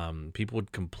 and people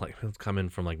would come in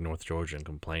from like North Georgia and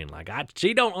complain like,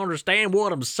 she don't understand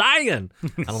what I'm saying.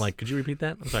 I'm like, could you repeat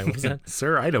that? I'm sorry, what was that?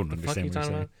 Sir, I don't understand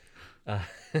what you're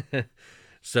saying.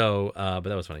 But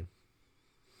that was funny.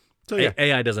 So yeah,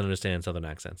 AI doesn't understand Southern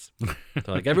accents.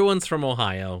 So like, everyone's from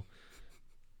Ohio.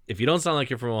 If you don't sound like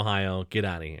you're from Ohio, get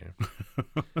out of here.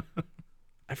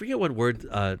 I forget what word.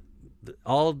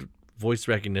 All voice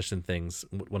recognition things.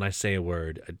 When I say a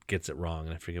word, it gets it wrong,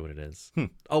 and I forget what it is.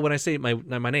 Oh, when I say my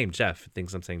name, Jeff, it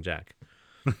thinks I'm saying Jack.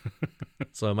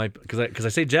 So I might because I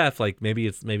say Jeff, like maybe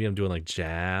I'm doing like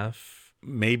Jeff.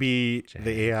 Maybe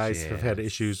the AIs have had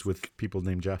issues with people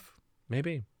named Jeff.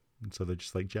 Maybe. And so they're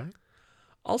just like Jack.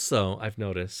 Also, I've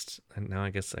noticed, and now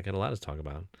I guess I got a lot to talk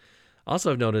about.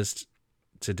 Also, I've noticed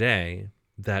today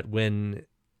that when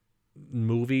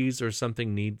movies or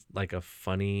something need like a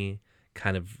funny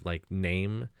kind of like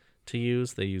name to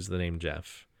use, they use the name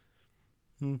Jeff.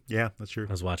 Yeah, that's true.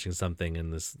 I was watching something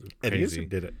and this crazy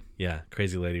did it. Yeah,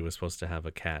 crazy lady was supposed to have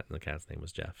a cat, and the cat's name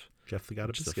was Jeff. Jeff the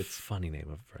God of Biscuits. It's a funny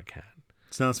name for a cat.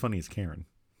 It's not as funny as Karen.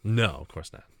 No, of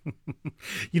course not.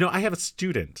 I have a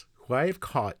student who I have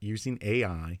caught using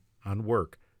AI on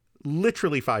work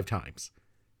literally 5 times.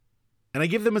 And I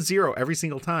give them a 0 every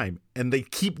single time, and they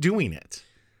keep doing it.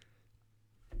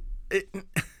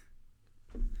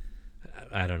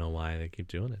 I don't know why they keep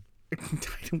doing it.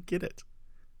 I don't get it.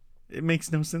 It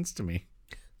makes no sense to me.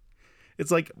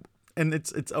 It's like, and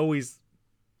it's always,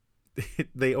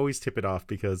 they always tip it off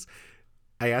because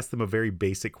I ask them a very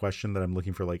basic question that I'm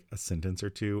looking for like a sentence or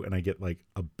two, and I get like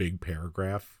a big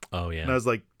paragraph. Oh, yeah. And I was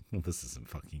like, well, this isn't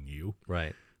fucking you.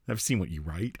 Right. I've seen what you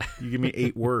write. You give me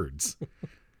 8 words.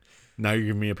 Now you're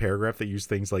giving me a paragraph that use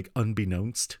things like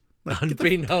unbeknownst. Like,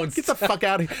 unbeknownst. Get the fuck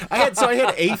out of here. I had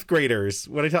 8th graders.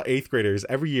 When I tell 8th graders,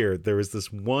 every year there was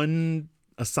this one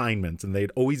assignment and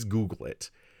they'd always Google it.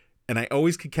 And I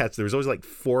always could catch, there was always like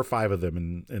 4 or 5 of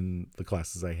them in the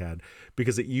classes I had,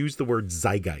 because it used the word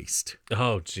zeitgeist.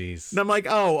 Oh, jeez. And I'm like,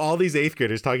 oh, all these 8th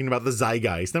graders talking about the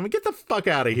zeitgeist. And I'm like, get the fuck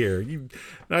out of here. And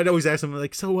I'd always ask them,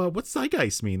 like, so what's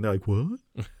zeitgeist mean? They're like, what?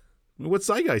 What's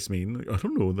zeitgeist mean? Like, I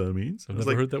don't know what that means. I've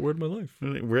never heard that word in my life.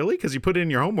 Really? Because you put it in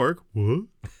your homework. What?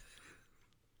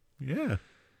 Yeah.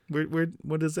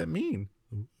 What does that mean?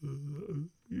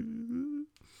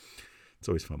 It's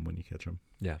always fun when you catch them.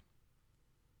 Yeah.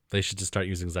 They should just start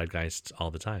using zeitgeist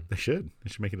all the time. They should. They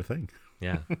should make it a thing.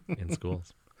 Yeah, in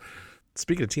schools.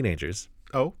 Speaking of teenagers.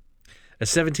 Oh. A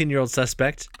 17-year-old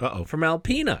suspect from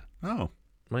Alpena. Oh.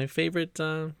 My favorite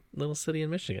little city in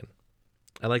Michigan.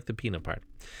 I like the Pena part.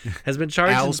 Has been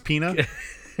charged. Al's Pena?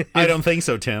 I don't think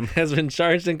so, Tim. Has been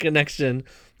charged in connection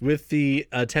with the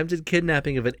attempted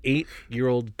kidnapping of an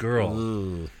 8-year-old girl.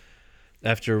 Ooh.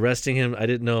 After arresting him, I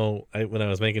didn't know, when I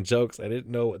was making jokes, I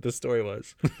didn't know what this story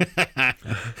was.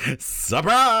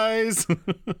 Surprise!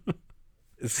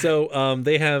 So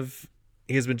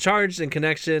he has been charged in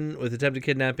connection with attempted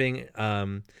kidnapping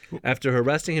after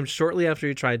arresting him shortly after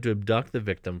he tried to abduct the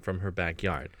victim from her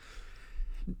backyard.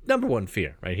 Number one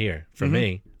fear right here for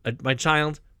me, my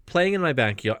child playing in my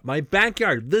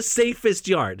backyard, the safest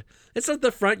yard. It's not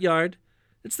the front yard.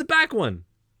 It's the back one.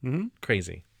 Mm-hmm.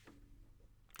 Crazy.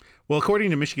 Well, according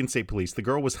to Michigan State Police, the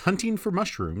girl was hunting for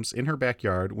mushrooms in her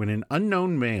backyard when an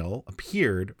unknown male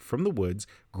appeared from the woods,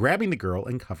 grabbing the girl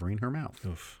and covering her mouth.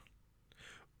 Oof.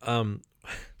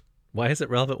 Why is it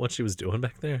relevant what she was doing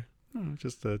back there? Oh,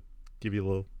 just to give you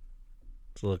a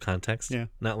little context. Yeah.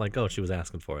 Not like, oh, she was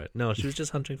asking for it. No, she was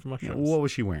just hunting for mushrooms. Yeah, what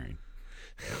was she wearing?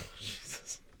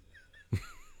 Jesus.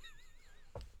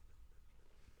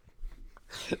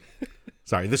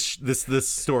 Sorry, this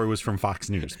story was from Fox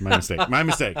News. My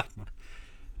mistake.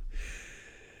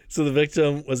 So the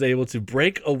victim was able to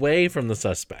break away from the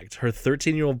suspect. Her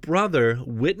 13-year-old brother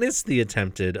witnessed the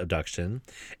attempted abduction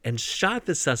and shot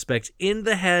the suspect in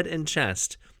the head and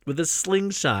chest with a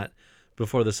slingshot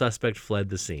before the suspect fled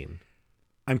the scene.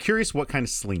 I'm curious what kind of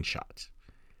slingshot.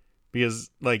 Because,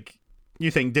 like,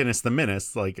 you think Dennis the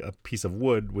Menace, like a piece of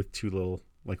wood with 2 little,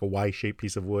 like a Y-shaped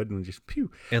piece of wood, and just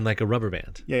pew. And like a rubber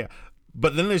band. Yeah.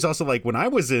 But then there's also, like, when I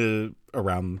was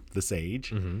around this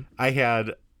age, I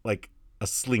had, like, a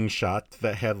slingshot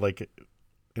that had, like,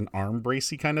 an arm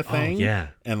bracey kind of thing. Oh, yeah.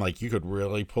 And, like, you could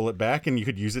really pull it back, and you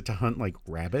could use it to hunt, like,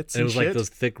 rabbits and and it was like those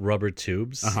thick rubber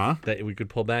tubes that we could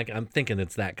pull back. I'm thinking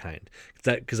it's that kind.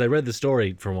 Because I read the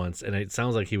story for once, and it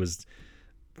sounds like he was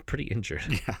pretty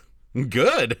injured. Yeah.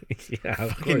 Good. Yeah.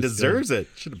 Fucking deserves it.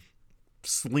 Should have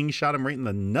slingshot him right in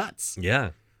the nuts. Yeah.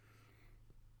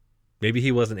 Maybe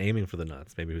he wasn't aiming for the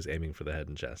nuts. Maybe he was aiming for the head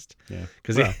and chest. Yeah.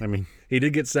 Because he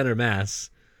did get center mass.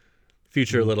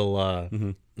 Future little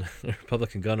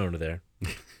Republican gun owner there.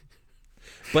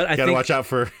 But I gotta watch out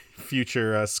for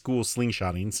future school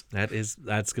slingshottings.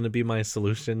 That's going to be my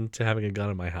solution to having a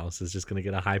gun in my house. Is just going to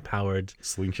get a high-powered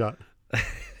slingshot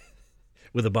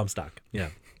with a bump stock. Yeah.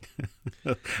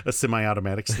 A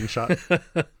semi-automatic slingshot.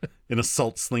 An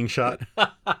assault slingshot.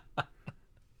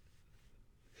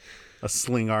 A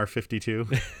Sling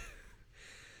R-52.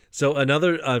 So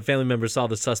another family member saw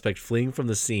the suspect fleeing from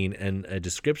the scene, and a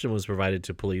description was provided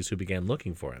to police, who began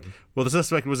looking for him. Well, the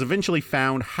suspect was eventually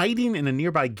found hiding in a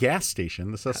nearby gas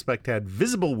station. The suspect had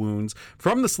visible wounds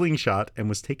from the slingshot and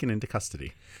was taken into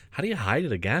custody. How do you hide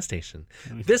at a gas station?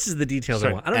 This is the details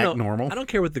I want. I don't know. Normal. I don't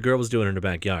care what the girl was doing in her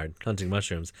backyard, hunting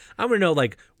mushrooms. I want to know,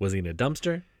 like, was he in a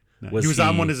dumpster? No. He was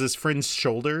on one of his friend's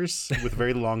shoulders with a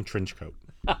very long trench coat.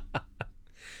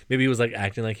 Maybe he was like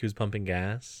acting like he was pumping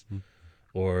gas,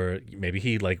 or maybe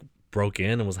he like broke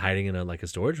in and was hiding in a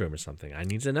storage room or something. I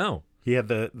need to know. He had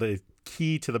the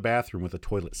key to the bathroom with a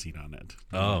toilet seat on it.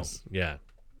 Oh, yeah,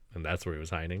 and that's where he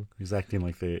was hiding. He was acting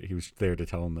like he was there to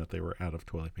tell them that they were out of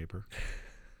toilet paper.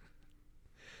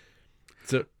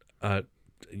 So,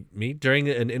 during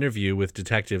an interview with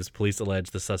detectives, police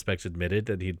alleged the suspect admitted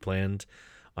that he'd planned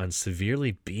on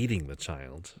severely beating the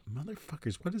child.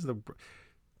 Motherfuckers, what is the...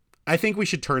 I think we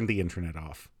should turn the internet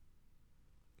off.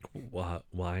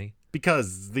 Why?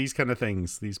 Because these kind of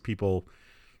things, these people,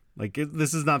 like,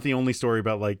 this is not the only story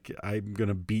about, like, I'm going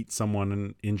to beat someone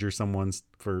and injure someone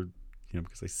for,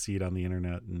 because I see it on the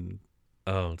internet. And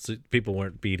oh, so people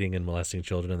weren't beating and molesting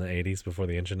children in the 80s before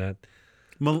the internet?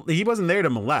 He wasn't there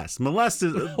to molest. Molest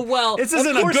is... Well, this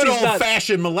isn't a good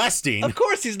old-fashioned molesting. Of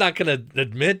course he's not going to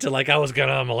admit to, like, I was going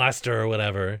to molest her or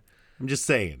whatever. I'm just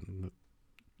saying.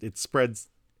 It spreads...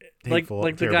 Like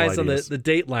the guys ideas on the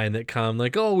Dateline that come,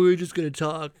 like, oh, we were just going to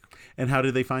talk. And how do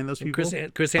they find those people?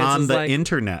 Chris Hansen's on the like,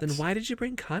 internet. Then why did you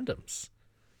bring condoms?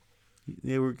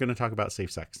 They were going to talk about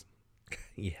safe sex.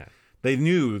 Yeah. They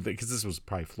knew that because this was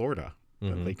probably Florida.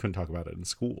 That they couldn't talk about it in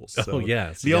schools. So So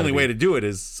the only way to do it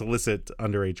is solicit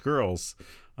underage girls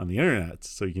on the internet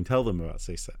so you can tell them about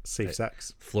safe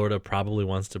sex. Florida probably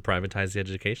wants to privatize the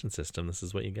education system. This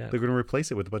is what you get. They're going to replace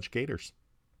it with a bunch of gators.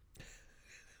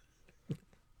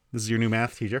 This is your new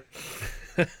math teacher.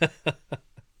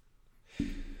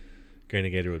 Granny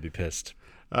Gator would be pissed.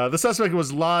 The suspect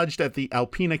was lodged at the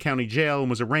Alpena County Jail and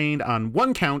was arraigned on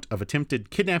 1 count of attempted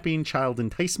kidnapping, child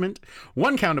enticement,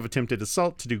 1 count of attempted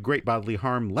assault to do great bodily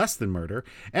harm less than murder,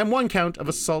 and 1 count of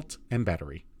assault and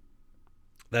battery.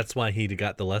 That's why he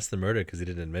got the less than murder, because he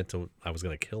didn't admit to I was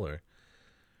going to kill her.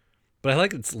 But I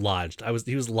like it's lodged.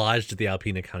 He was lodged at the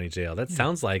Alpena County Jail. That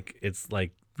sounds like it's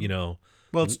like,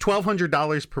 Well, it's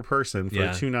 $1,200 per person for a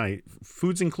 2-night,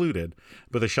 food's included,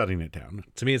 but they're shutting it down.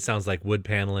 To me, it sounds like wood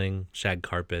paneling, shag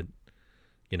carpet,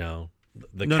 the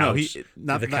couch,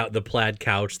 the plaid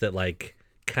couch that like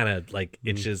kind of like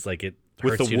itches, like it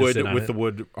hurts with the you wood to sit on with it. the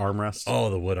wood armrest. Oh,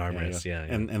 the wood armrest, yeah.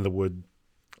 And the wood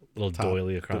little top.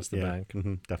 doily across the back.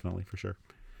 Definitely, for sure.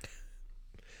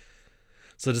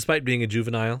 So, despite being a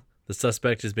juvenile, the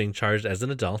suspect is being charged as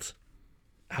an adult.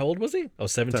 How old was he? Oh,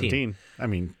 17. I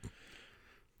mean,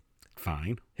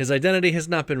 fine. His identity has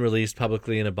not been released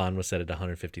publicly, and a bond was set at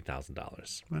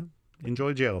 $150,000. Well,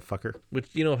 enjoy jail, fucker. Which,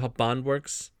 you know how bond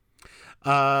works?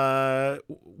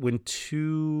 When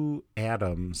 2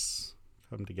 atoms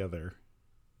come together,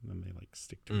 then they like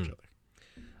stick to each other.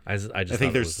 I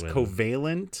think there's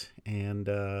covalent and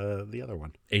the other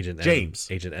one. Agent James.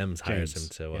 Agent M hires him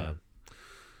to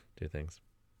do things.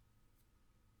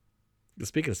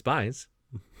 Speaking of spies,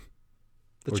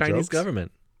 the Chinese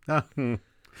government. A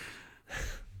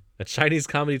Chinese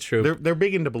comedy troupe. They're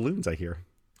big into balloons, I hear.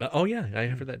 Oh yeah, I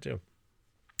heard that too.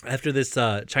 After this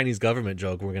Chinese government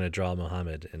joke, we're gonna draw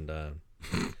Muhammad and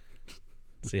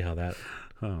see how that.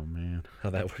 Oh man,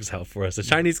 how that works out for us. A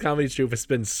Chinese comedy troupe has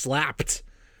been slapped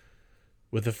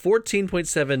with a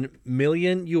 14.7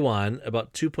 million yuan,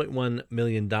 about $2.1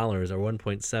 million, or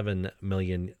 1.7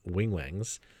 million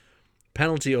wingwangs,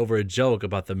 penalty over a joke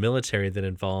about the military that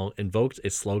invoked a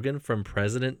slogan from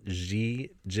President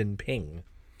Xi Jinping.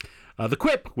 The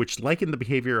quip, which likened the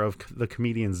behavior of the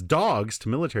comedian's dogs to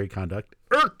military conduct,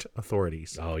 irked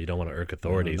authorities. Oh, you don't want to irk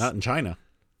authorities. Not in China.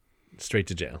 Straight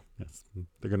to jail. Yes,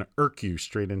 they're going to irk you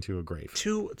straight into a grave.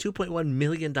 $2.1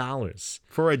 million.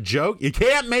 For a joke? You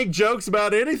can't make jokes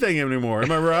about anything anymore.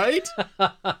 Am I right?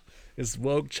 It's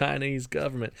woke Chinese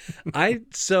government.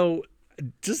 So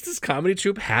does this comedy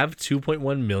troupe have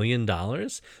 $2.1 million?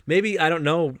 Maybe, I don't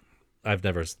know. I've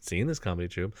never seen this comedy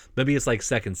troupe. Maybe it's like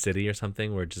Second City or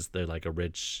something where they're like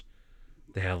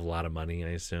they have a lot of money, I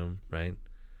assume, right?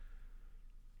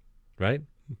 Right?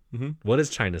 Mm-hmm. What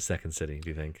is China's Second City, do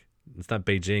you think? It's not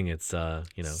Beijing, it's,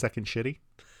 Second Shitty?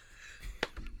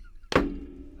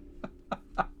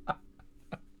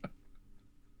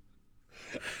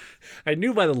 I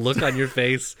knew by the look on your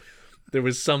face there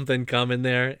was something coming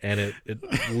there, and it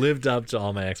lived up to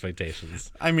all my expectations.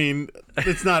 I mean,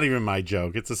 it's not even my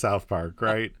joke. It's a South Park,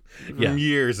 right? From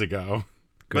years ago.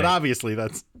 Great. But obviously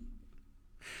that's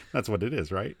what it is,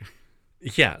 right?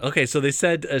 Yeah. Okay, so they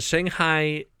said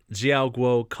Shanghai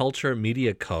Jiaoguo Culture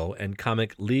Media Co. and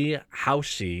comic Li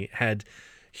Haoxi had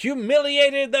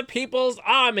humiliated the People's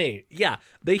Army. Yeah,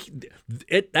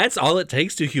 that's all it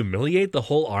takes to humiliate the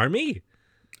whole army?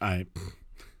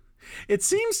 It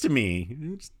seems to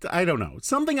me, I don't know,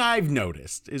 something I've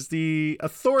noticed is the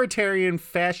authoritarian,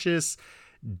 fascist,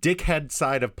 dickhead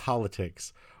side of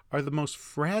politics are the most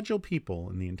fragile people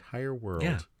in the entire world.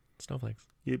 Yeah, snowflakes.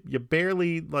 You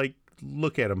barely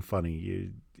look at them funny.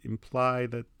 You imply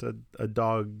that a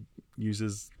dog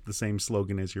uses the same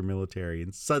slogan as your military,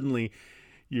 and suddenly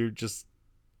you're just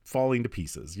falling to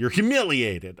pieces. You're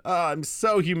humiliated. Oh, I'm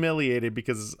so humiliated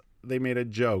because they made a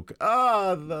joke.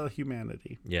 The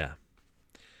humanity. Yeah.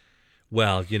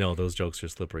 Well, those jokes are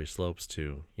slippery slopes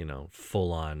to,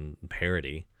 full-on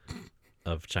parody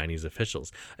of Chinese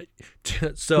officials.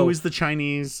 So, who is the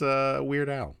Chinese Weird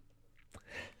Al?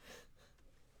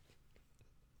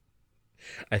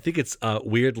 I think it's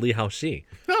Weird Li Haoxi.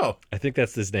 Oh. I think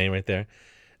that's his name right there.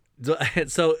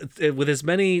 So with as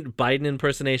many Biden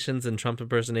impersonations and Trump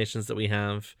impersonations that we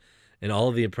have, and all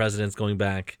of the presidents going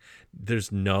back,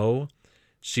 there's no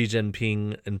Xi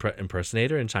Jinping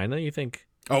impersonator in China, you think?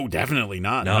 Oh, definitely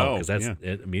not. No, because that's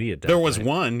immediate death. There was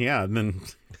one, yeah, and then,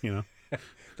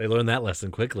 They learned that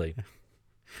lesson quickly.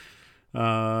 The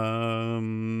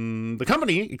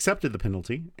company accepted the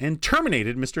penalty and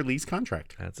terminated Mr. Lee's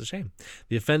contract. That's a shame.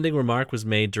 The offending remark was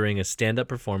made during a stand-up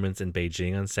performance in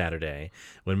Beijing on Saturday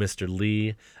when Mr.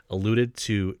 Lee alluded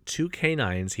to 2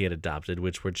 canines he had adopted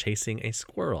which were chasing a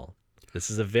squirrel. This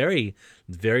is a very,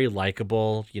 very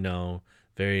likable,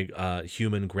 very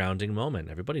human grounding moment.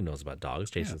 Everybody knows about dogs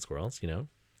chasing squirrels,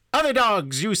 Other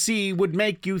dogs you see would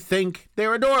make you think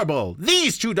they're adorable.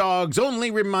 These 2 dogs only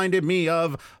reminded me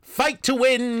of fight to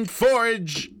win,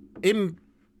 forage,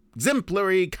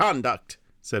 exemplary conduct,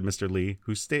 said Mr. Lee,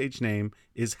 whose stage name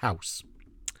is House.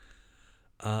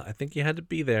 I think you had to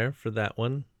be there for that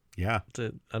one. Yeah.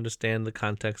 To understand the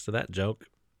context of that joke.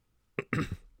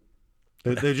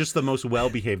 They're just the most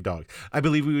well-behaved dogs. I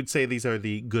believe we would say these are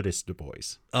the goodest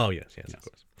boys. Oh, yes, of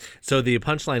course. So the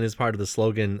punchline is part of the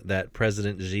slogan that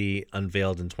President Xi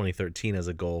unveiled in 2013 as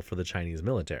a goal for the Chinese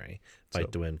military.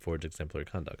 Fight to win, forge exemplary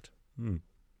conduct.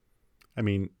 I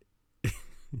mean,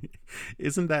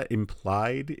 isn't that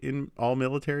implied in all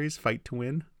militaries, fight to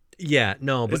win? Yeah,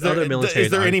 no, but other militaries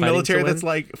is there any military that's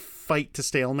like fight to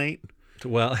stalemate?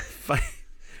 Well,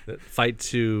 fight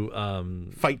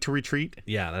to fight to retreat?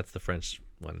 Yeah, that's the French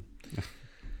one.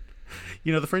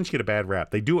 The French get a bad rap.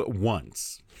 They do it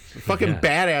once. Fucking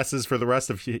badasses for the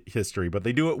rest of history, but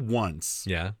they do it once.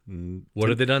 Yeah. What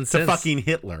have they done since? To fucking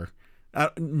Hitler.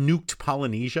 Nuked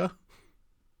Polynesia.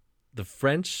 The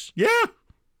French? Yeah.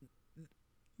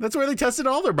 That's where they tested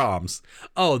all their bombs.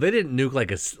 Oh, they didn't nuke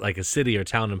like a city or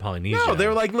town in Polynesia. No, they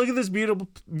were like, look at this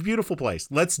beautiful place.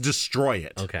 Let's destroy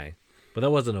it. Okay. But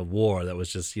that wasn't a war. That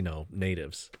was just,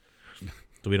 natives.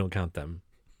 So we don't count them.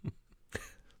 I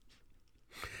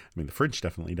mean, the French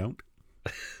definitely don't.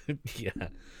 Yeah.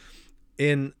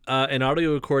 In an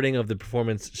audio recording of the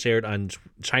performance shared on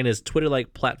China's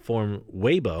Twitter-like platform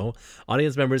Weibo,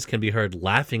 audience members can be heard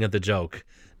laughing at the joke.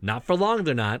 Not for long,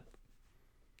 they're not.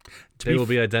 They will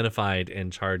be identified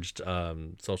and charged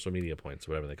social media points,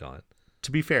 whatever they call it.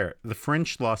 To be fair, the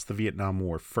French lost the Vietnam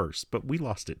War first, but we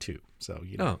lost it too. So,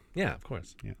 Oh, yeah, of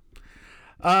course. Yeah.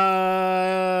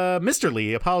 Mr.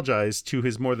 Lee apologized to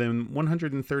his more than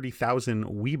 130,000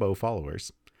 Weibo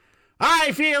followers.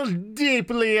 I feel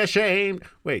deeply ashamed.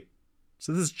 Wait,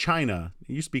 so this is China.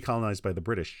 It used to be colonized by the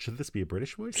British. Should this be a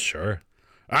British voice? Sure.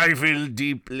 I feel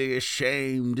deeply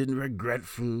ashamed and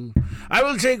regretful. I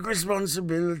will take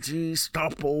responsibility,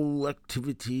 stop all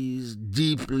activities,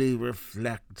 deeply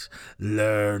reflect,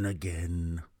 learn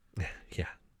again. Yeah.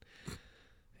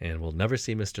 And we'll never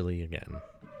see Mr. Lee again.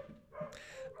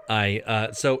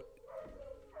 So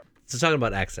talking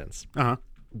about accents. Uh-huh.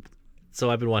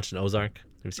 So I've been watching Ozark.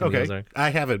 Have you seen the Ozark? I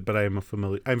haven't, but I'm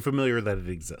familiar that it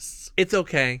exists. It's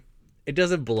okay. It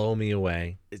doesn't blow me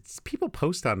away. It's people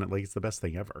post on it like it's the best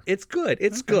thing ever. It's good.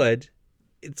 It's good.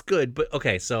 It's good. But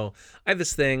okay, so I have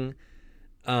this thing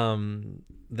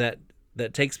that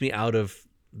takes me out of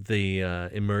the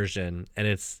immersion, and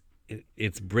it's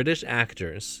British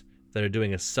actors that are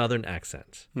doing a Southern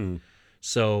accent.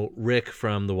 So Rick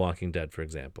from The Walking Dead, for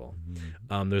example.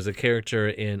 There's a character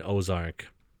in Ozark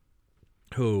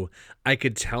who I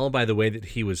could tell by the way that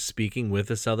he was speaking with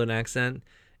a Southern accent,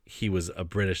 he was a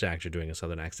British actor doing a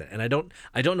Southern accent. And I don't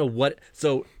know what,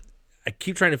 so I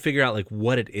keep trying to figure out like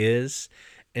what it is.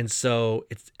 And so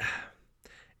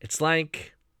it's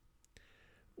like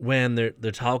when they're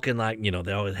talking like,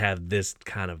 they always have this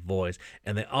kind of voice,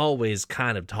 and they always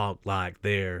kind of talk like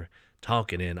they're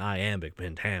talking in iambic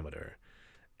pentameter.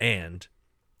 And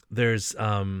there's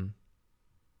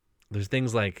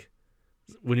things like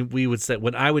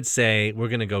when I would say we're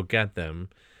gonna go get them,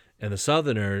 and the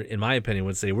Southerner, in my opinion,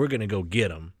 would say we're gonna go get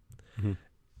them,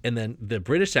 and then the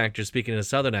British actor speaking in a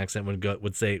Southern accent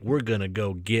would say we're gonna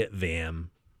go get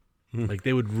them. Like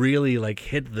they would really like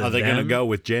hit the. Are they gonna go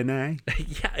with Jenna?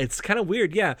 Yeah, it's kind of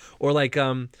weird. Yeah, or like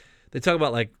they talk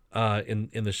about like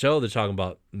in the show they're talking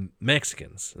about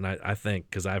Mexicans, and I think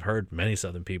because I've heard many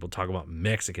Southern people talk about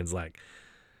Mexicans like,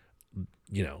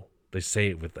 they say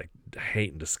it with like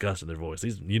hate and disgust in their voice.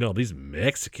 These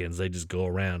Mexicans, they just go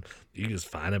around. You can just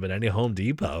find them at any Home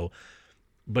Depot.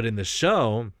 But in the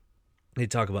show, they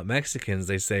talk about Mexicans.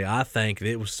 They say, I think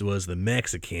it was the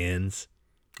Mexicans.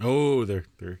 Oh, they're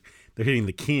hitting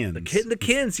the kins. The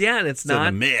kins, yeah, and it's not.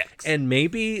 The mix. And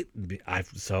maybe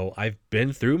I've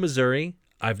been through Missouri.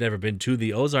 I've never been to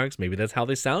the Ozarks. Maybe that's how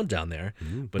they sound down there.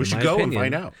 But we should go and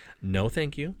find out. No,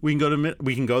 thank you. We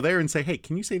can go there and say, hey,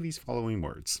 can you say these following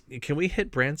words? Can we hit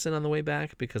Branson on the way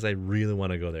back? Because I really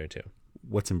want to go there too.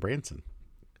 What's in Branson?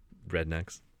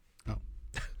 Rednecks. Oh.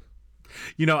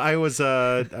 I was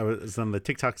on the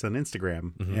TikToks on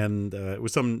Instagram, and it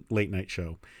was some late night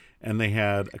show, and they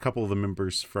had a couple of the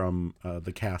members from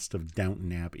the cast of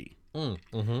Downton Abbey.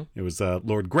 It was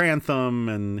Lord Grantham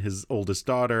and his oldest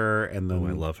daughter, and then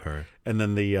I love her. And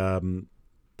then the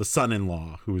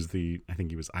son-in-law, who was I think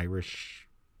he was Irish.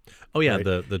 Oh yeah, right?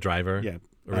 the driver. Yeah,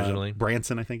 originally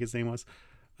Branson, I think his name was.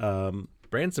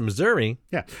 Branson, Missouri.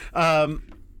 Yeah.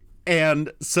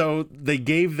 And so they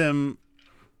gave them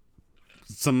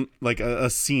some, like a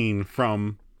scene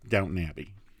from Downton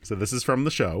Abbey. So this is from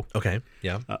the show. Okay.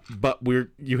 Yeah. But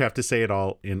you have to say it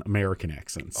all in American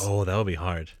accents. Oh, that would be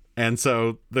hard. And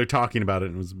so they're talking about it,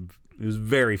 and it was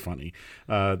very funny.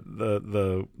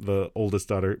 The oldest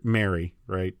daughter, Mary,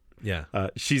 right? Yeah.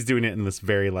 She's doing it in this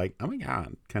very like, oh my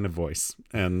God, kind of voice.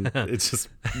 And it's just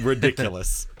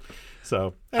ridiculous.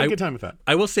 So I had a good time with that.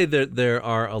 I will say there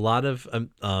are a lot of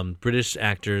British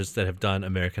actors that have done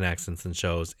American accents in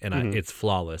shows, and it's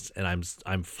flawless. And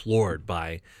I'm floored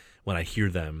by when I hear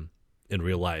them in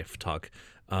real life talk.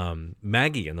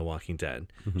 Maggie in The Walking Dead,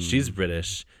 she's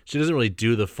British. She doesn't really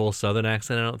do the full Southern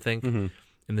accent, I don't think, in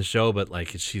the show, but like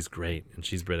she's great and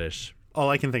she's British. All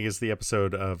I can think is the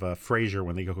episode of Frasier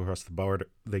when they go across the border.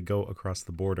 They go across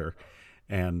the border,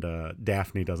 and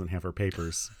Daphne doesn't have her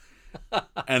papers,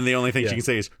 and the only thing she can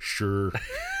say is "sure."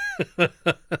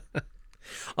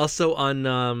 Also on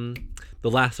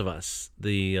The Last of Us,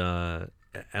 the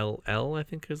LL I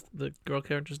think is the girl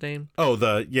character's name. Oh,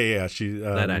 she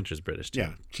that actor's British too.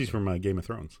 Yeah, she's from Game of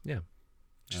Thrones. Yeah,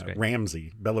 she's great.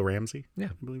 Ramsey, Bella Ramsey. Yeah,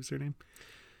 I believe is her name.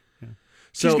 Yeah,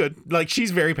 she's good. Like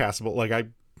she's very passable. Like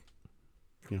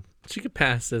she could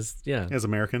pass as as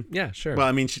American. Yeah, sure. Well,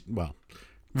 I mean,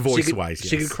 voice wise,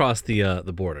 she could cross the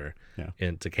border Yeah.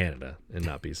 into Canada and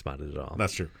not be spotted at all.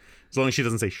 That's true. As long as she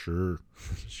doesn't say sure.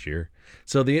 Sure.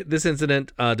 So this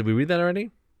incident, did we read that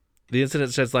already? The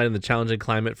incident sheds light on the challenging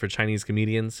climate for Chinese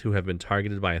comedians who have been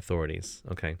targeted by authorities.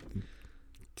 Okay.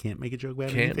 Can't make a joke about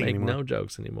Can't anything make anymore. no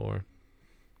jokes anymore.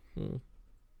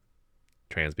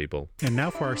 Trans people. And now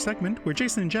for our segment where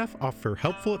Jason and Jeff offer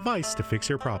helpful advice to fix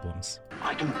your problems.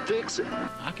 I can fix it.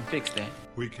 I can fix that.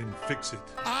 We can fix it.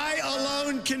 I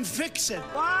alone can fix it.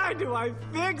 Why do I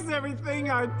fix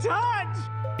everything I touch?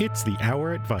 It's the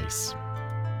Hour Advice.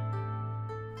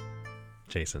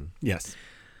 Jason. Yes.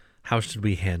 How should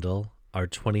we handle our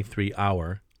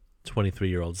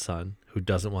 23-year-old son who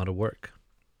doesn't want to work?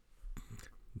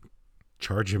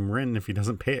 Charge him rent. If he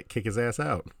doesn't pay it, kick his ass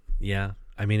out. Yeah.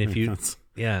 I mean, if you...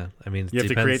 Yeah, I mean, you have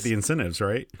to create the incentives,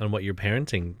 right? On what your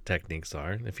parenting techniques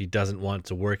are. If he doesn't want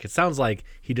to work, it sounds like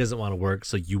he doesn't want to work,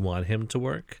 so you want him to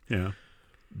work. Yeah.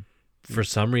 For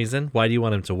some reason, why do you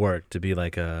want him to work? To be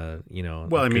like a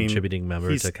contributing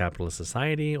member to capitalist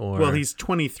society, or? Well, he's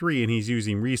 23 and he's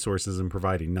using resources and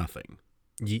providing nothing.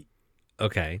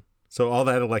 Okay. So all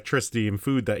that electricity and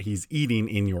food that he's eating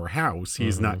in your house,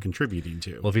 he's not contributing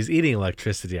to. Well, if he's eating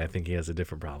electricity, I think he has a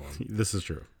different problem. This is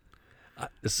true.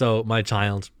 So my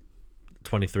child,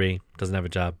 23, doesn't have a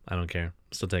job. I don't care.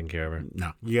 Still taking care of her.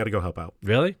 No, you got to go help out.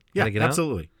 Really? Yeah,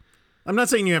 absolutely. I'm not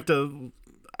saying you have to.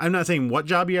 I'm not saying what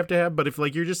job you have to have, but if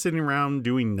like you're just sitting around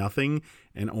doing nothing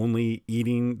and only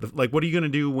eating, what are you going to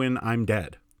do when I'm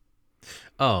dead?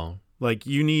 Oh, like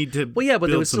you need to. Well, yeah,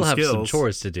 but they would still have skills. some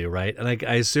chores to do, right? And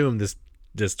I assume this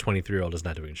 23-year-old is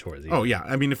not doing chores either. Oh yeah,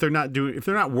 I mean if they're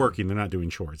not working, they're not doing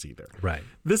chores either. Right.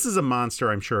 This is a monster,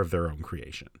 I'm sure, of their own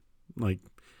creation. Like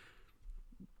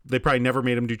they probably never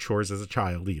made him do chores as a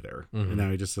child either. And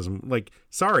now he just doesn't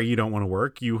sorry, you don't want to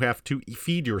work. You have to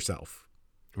feed yourself.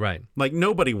 Right. Like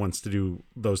nobody wants to do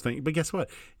those things. But guess what?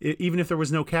 Even if there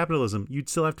was no capitalism, you'd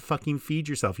still have to fucking feed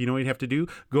yourself. You know what you'd have to do?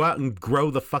 Go out and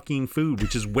grow the fucking food,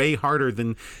 which is way harder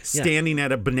than standing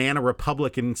at a Banana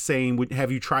Republic and saying,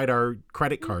 have you tried our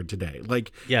credit card today?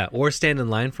 Yeah, or stand in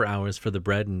line for hours for the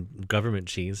bread and government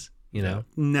cheese. You know?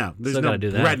 No, there's no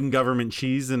bread and government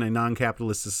cheese in a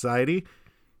non-capitalist society.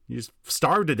 You just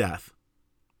starve to death.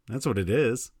 That's what it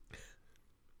is.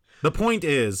 The point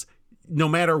is, no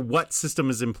matter what system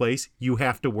is in place, you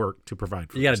have to work to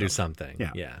provide for yourself. You got to do something.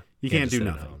 Yeah. You can't do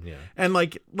nothing. Yeah. And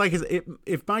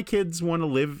if my kids want to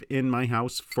live in my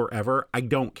house forever, I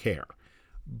don't care.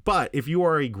 But if you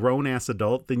are a grown-ass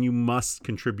adult, then you must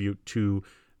contribute to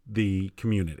the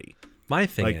community. My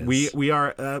thing is, we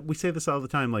say this all the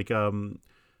time.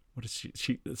 What is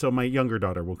she? So my younger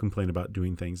daughter will complain about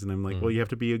doing things, and I'm like, well, you have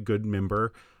to be a good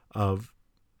member of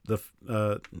the.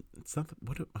 It's not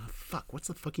what's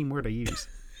the fucking word I use?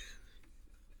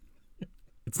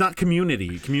 It's not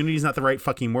community. Community is not the right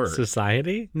fucking word.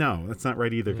 Society? No, that's not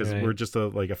right either because we're just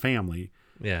a family.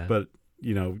 Yeah. But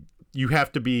you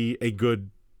have to be a good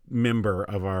member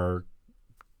of our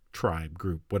tribe,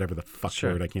 group, whatever the fuck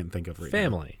word I can't think of right now.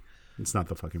 Family. It's not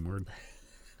the fucking word.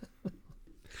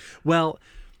 Well,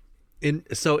 in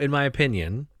my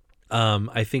opinion,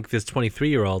 I think this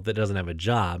 23-year-old that doesn't have a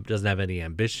job, doesn't have any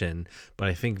ambition, but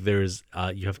I think there's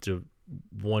you have to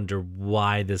wonder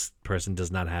why this person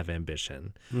does not have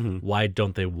ambition. Why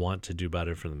don't they want to do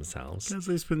better for themselves? Because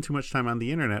they spend too much time on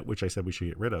the internet, which I said we should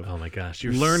get rid of. Oh my gosh,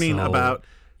 you're learning about.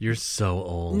 You're so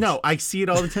old. No, I see it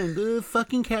all the time.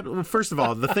 Fucking capital. Well, first of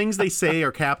all, the things they say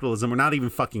are capitalism are not even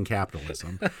fucking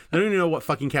capitalism. They don't even know what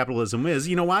fucking capitalism is.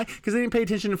 You know why? Because they didn't pay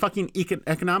attention to fucking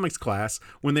economics class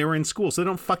when they were in school, so they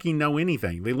don't fucking know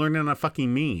anything. They learned it on a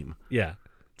fucking meme. Yeah.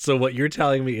 So what you're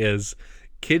telling me is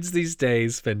kids these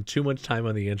days spend too much time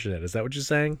on the internet. Is that what you're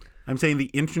saying? I'm saying the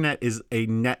internet is a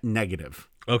net negative.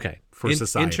 Okay. For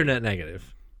society. Internet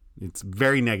negative. It's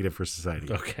very negative for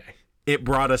society. Okay. It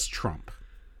brought us Trump.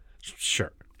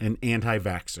 Sure. And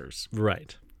anti-vaxxers.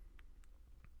 Right.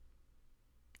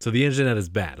 So the internet is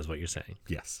bad, is what you're saying?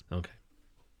 Yes. Okay.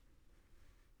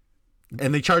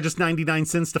 And they charge us 99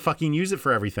 cents to fucking use it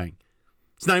for everything.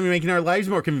 It's not even making our lives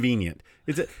more convenient.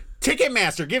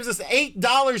 Ticketmaster gives us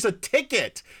 $8 a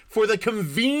ticket for the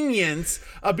convenience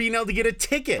of being able to get a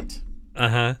ticket.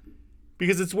 Uh-huh.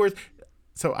 Because it's worth...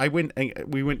 So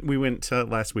we went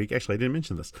last week. Actually, I didn't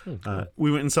mention this. Cool.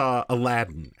 We went and saw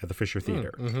Aladdin at the Fisher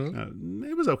Theater.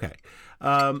 It was okay.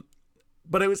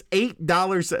 But it was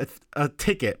 $8 a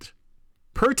ticket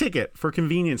per ticket for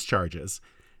convenience charges.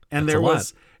 And there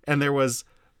was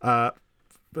 1,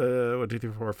 2,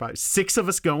 3, 4, 5, 6 of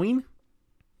us going.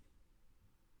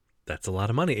 That's a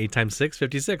lot of money. 8 times 6,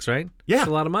 56, right? Yeah. That's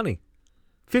a lot of money.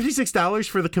 $56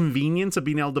 for the convenience of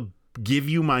being able to give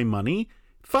you my money.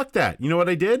 Fuck that. You know what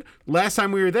I did? Last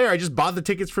time we were there, I just bought the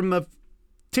tickets from the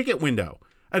ticket window.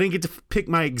 I didn't get to pick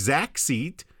my exact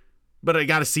seat, but I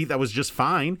got a seat that was just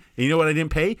fine. And you know what I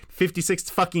didn't pay? $56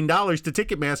 fucking dollars to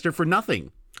Ticketmaster for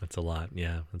nothing. That's a lot.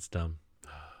 Yeah, that's dumb.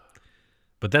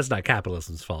 But that's not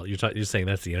capitalism's fault. You're saying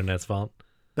that's the internet's fault?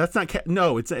 That's not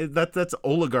that's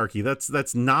oligarchy.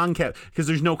 That's non-cap because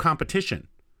there's no competition.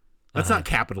 That's not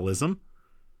capitalism.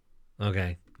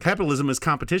 Okay. Capitalism is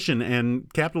competition,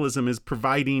 and capitalism is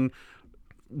providing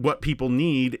what people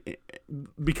need.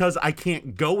 Because I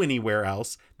can't go anywhere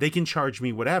else, they can charge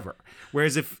me whatever.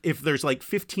 Whereas if there's like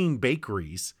 15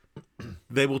 bakeries,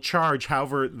 they will charge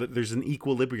however there's an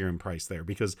equilibrium price there.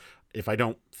 Because if I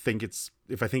think it's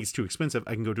too expensive,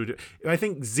 I can go do it. If I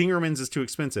think Zingerman's is too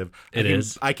expensive,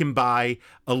 I can buy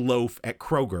a loaf at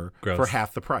Kroger for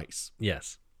half the price.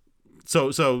 Yes.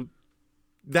 So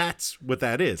that's what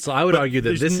that is. So I would argue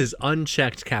that this is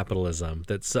unchecked capitalism.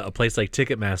 That's a place like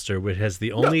Ticketmaster, which has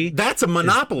the only... No, that's a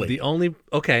monopoly.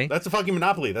 Okay. That's a fucking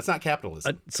monopoly. That's not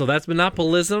capitalism. So that's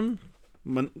monopolism?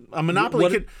 A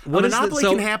monopoly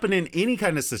can happen in any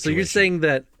kind of situation. So you're saying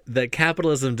that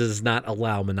capitalism does not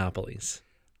allow monopolies?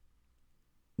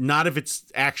 Not if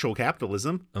it's actual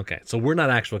capitalism. Okay, so we're not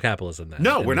actual capitalism then.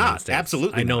 No, we're not.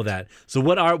 Absolutely I know that. So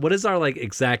what is our like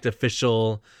exact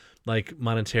official... like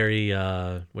monetary,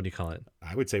 what do you call it?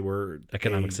 I would say we're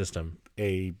economic system.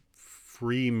 A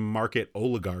free market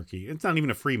oligarchy. It's not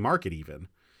even a free market even.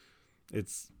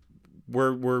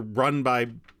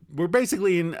 We're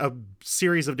basically in a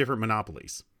series of different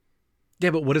monopolies.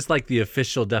 Yeah, but what is like the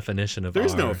official definition of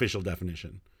There's no official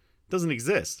definition. It doesn't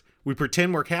exist. We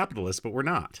pretend we're capitalists, but we're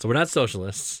not. So we're not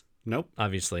socialists. Nope.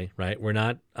 Obviously, right? We're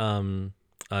not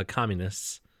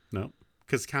communists. No,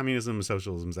 because communism and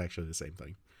socialism is actually the same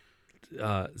thing.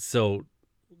 So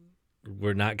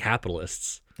we're not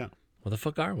capitalists. No. What the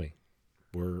fuck are we?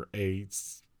 We're a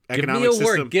Give economic me a system.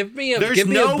 word. Give me a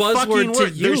buzzword to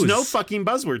use. There's no fucking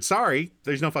buzzword. Sorry.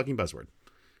 There's no fucking buzzword.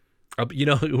 You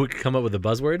know who could come up with a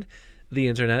buzzword? The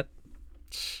internet.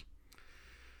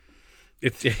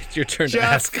 It's your turn to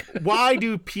ask. Why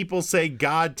do people say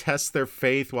God tests their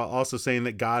faith while also saying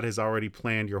that God has already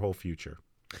planned your whole future?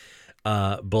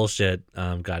 Bullshit.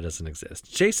 God doesn't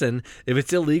exist. Jason, if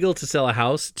it's illegal to sell a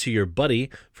house to your buddy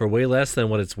for way less than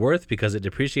what it's worth because it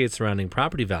depreciates surrounding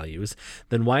property values,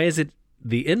 then why is it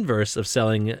the inverse of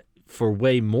selling for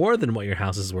way more than what your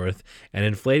house is worth and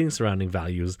inflating surrounding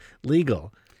values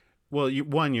legal? Well,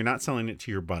 you're not selling it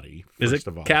to your buddy. Is it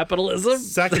capitalism?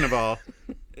 Second of all,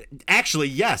 actually,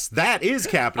 yes, that is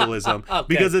capitalism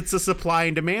because it's a supply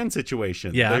and demand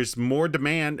situation. Yeah. There's more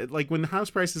demand. Like when the house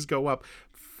prices go up,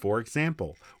 for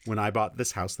example, when I bought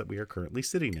this house that we are currently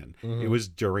sitting in, it was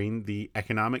during the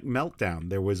economic meltdown.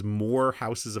 There was more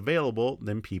houses available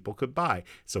than people could buy.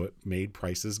 So it made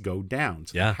prices go down.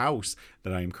 So the house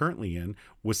that I am currently in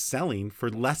was selling for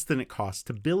less than it cost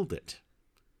to build it.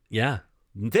 Yeah.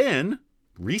 Then,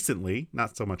 recently,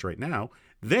 not so much right now,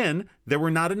 then there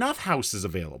were not enough houses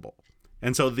available.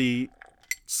 And so the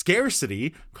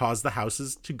scarcity caused the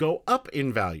houses to go up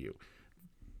in value.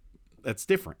 That's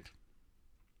different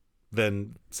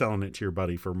than selling it to your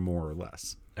buddy for more or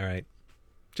less. All right.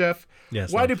 Jeff,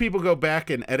 Yes, why love. do people go back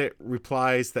and edit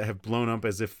replies that have blown up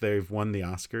as if they've won the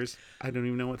Oscars? I don't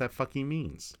even know what that fucking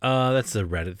means. That's a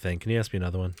Reddit thing. Can you ask me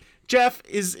another one? Jeff,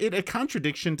 is it a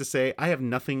contradiction to say I have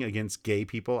nothing against gay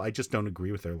people? I just don't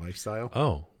agree with their lifestyle.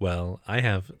 Oh, well, I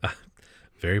have a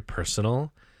very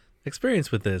personal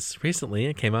experience with this. Recently,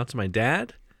 I came out to my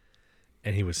dad,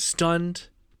 and he was stunned.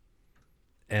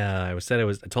 I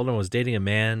told him I was dating a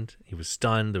man. He was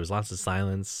stunned. There was lots of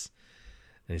silence.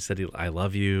 And he said, I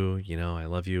love you. I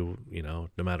love you, no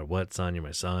matter what, son. You're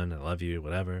my son. I love you,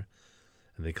 whatever.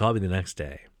 And they called me the next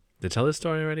day. Did I tell this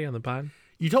story already on the pod?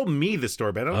 You told me the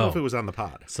story, but I don't know if it was on the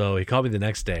pod. So he called me the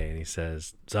next day, and he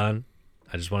says, son,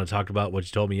 I just want to talk about what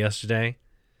you told me yesterday.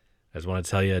 I just want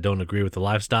to tell you I don't agree with the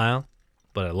lifestyle,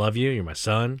 but I love you. You're my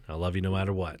son. I love you no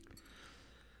matter what.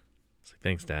 It's like,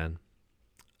 thanks, Dad.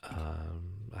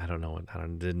 I don't know.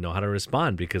 Didn't know how to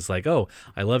respond because,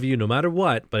 I love you no matter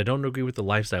what, but I don't agree with the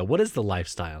lifestyle. What is the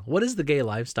lifestyle? What is the gay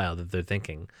lifestyle that they're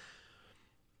thinking?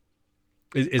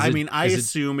 I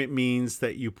assume it means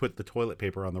that you put the toilet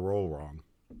paper on the roll wrong.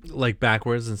 Like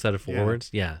backwards instead of forwards?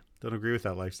 Yeah. Don't agree with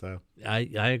that lifestyle. I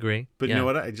agree. But yeah. You know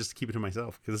what? I just keep it to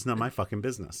myself because it's not my fucking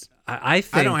business. I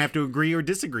think I don't have to agree or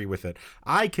disagree with it.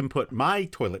 I can put my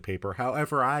toilet paper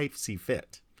however I see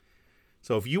fit.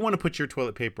 So if you want to put your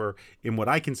toilet paper in what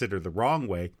I consider the wrong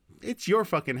way, it's your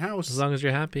fucking house. As long as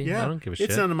you're happy. Yeah. I don't give a shit.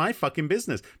 It's none of my fucking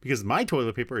business because my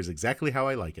toilet paper is exactly how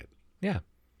I like it. Yeah.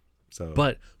 So,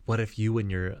 But what if you and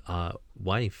your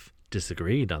wife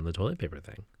disagreed on the toilet paper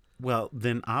thing? well,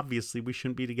 then obviously we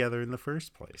shouldn't be together in the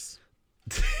first place.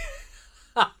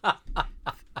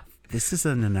 This is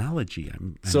an analogy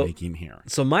I'm making here.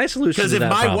 So my solution Because to if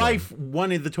that my problem, wife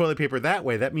wanted the toilet paper that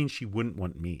way, that means she wouldn't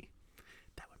want me.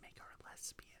 That would make her a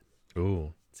lesbian.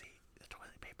 Ooh. See, the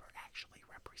toilet paper actually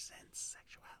represents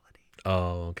sexuality.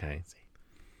 Oh, okay.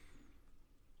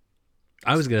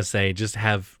 I was gonna say just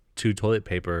have two toilet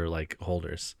paper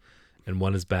holders, and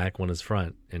one is back, one is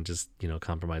front, and just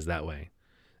compromise that way.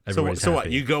 Everybody's So what?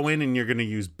 happy. You go in and you're going to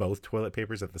use both toilet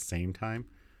papers at the same time?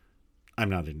 I'm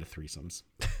not into threesomes.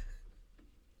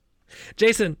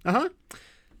 Jason, Uh-huh.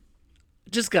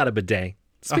 just got a bidet.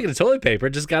 Speaking of toilet paper,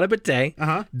 just got a bidet.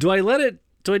 Uh-huh. Do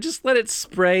I just let it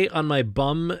spray on my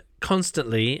bum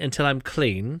constantly until I'm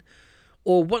clean?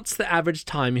 Or what's the average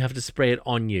time you have to spray it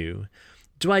on you?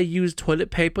 Do I use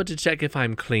toilet paper to check if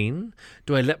I'm clean?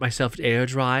 Do I let myself air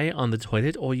dry on the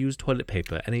toilet or use toilet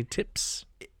paper? Any tips?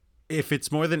 If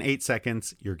it's more than 8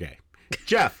 seconds, you're gay.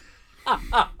 Jeff.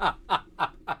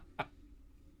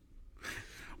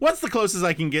 What's the closest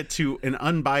I can get to an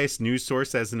unbiased news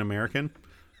source as an American?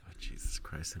 Oh, Jesus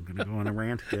Christ, I'm going to go on a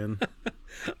rant again.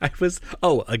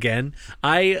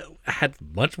 I had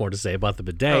much more to say about the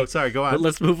bidet. Oh, sorry, go on. But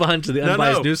let's move on to the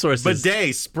unbiased news sources.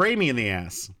 Bidet, spray me in the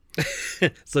ass.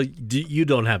 So you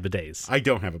don't have bidets. I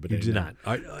don't have a bidet. You do no.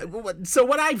 not. So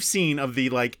what I've seen of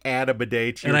the add a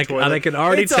bidet to And your toilet, I can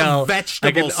already it's tell. a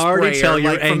vegetable I can already sprayer, tell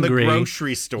you're like from angry. the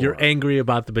grocery store. You're angry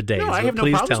about the bidets. No, I but have no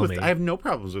please problems tell with. me. I have no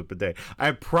problems with bidet. I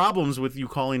have problems with you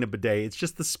calling a bidet. It's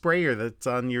just the sprayer that's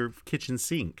on your kitchen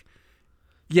sink.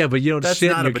 Yeah, but you don't That's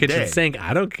shit in not your a kitchen bidet. sink.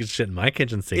 I don't shit in my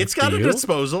kitchen sink. It's got Do a you?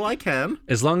 disposal. I can.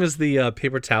 As long as the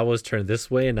paper towel is turned this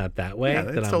way and not that way, Yeah,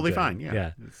 then it's I'm totally good. fine.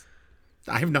 Yeah.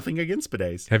 I have nothing against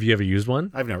bidets. Have you ever used one?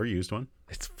 I've never used one.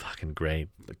 It's fucking great.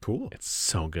 They're cool. It's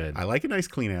so good. I like a nice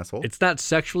clean asshole. It's not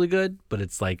sexually good, but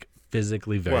it's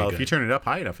physically very well, good. if you turn it up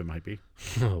high enough, it might be.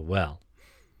 Well,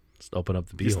 just open up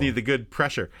the You beehole. just need the good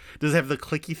pressure. Does it have the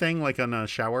clicky thing like on a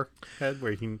shower head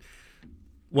where you can,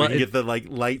 Well, you can get the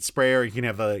light sprayer? You can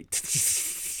have the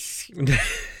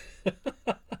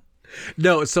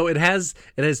No, so it has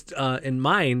in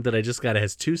mine that I just got, it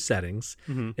has two settings.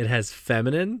 Mm-hmm. It has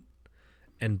feminine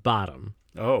and bottom,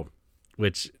 oh,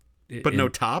 which but no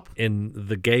top. in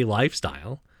the gay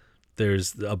lifestyle,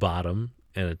 there's a bottom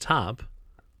and a top.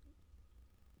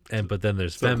 But then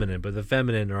there's feminine, but the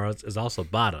feminine is also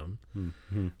bottom.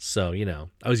 Mm-hmm. So,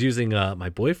 I was using my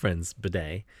boyfriend's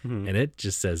bidet, Mm-hmm. and it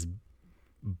just says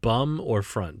bum or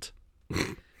front.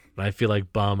 And I feel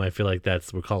like bum. I feel like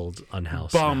we're called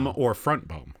unhoused. Bum now. or front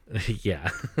bum. Yeah.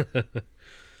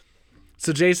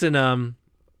 So Jason, so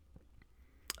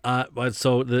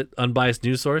the unbiased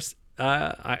news source,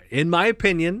 in my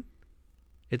opinion,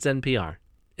 it's NPR.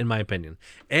 In my opinion,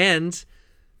 and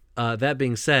that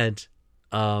being said,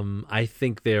 I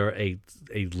think they're a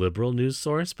liberal news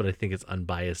source, but I think it's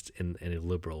unbiased in a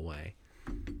liberal way.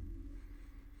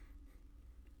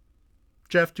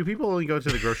 Jeff, do people only go to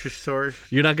the grocery store?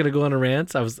 You're not going to go on a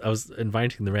rant? I was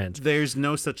inviting the rant. There's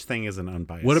no such thing as an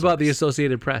unbiased What about the source.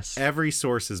 Associated Press? Every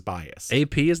source is biased.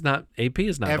 AP is not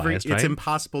biased, right? It's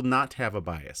impossible not to have a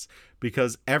bias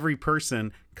because every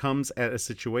person comes at a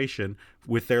situation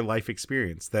with their life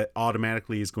experience that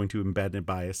automatically is going to embed a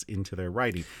bias into their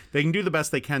writing. They can do the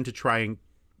best they can to try and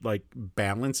like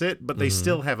balance it, but they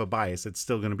still have a bias. It's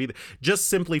still going to be there. Just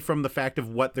simply from the fact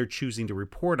of what they're choosing to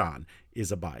report on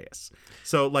is a bias.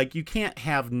 So like you can't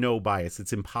have no bias.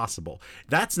 It's impossible.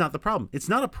 That's not the problem. It's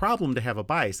not a problem to have a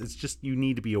bias. It's just you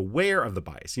need to be aware of the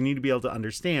bias. You need to be able to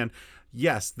understand,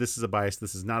 yes, this is a bias,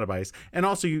 this is not a bias. And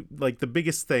also you like the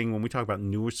biggest thing when we talk about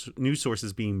news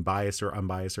sources being biased or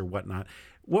unbiased or whatnot,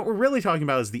 what we're really talking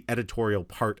about is the editorial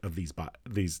part of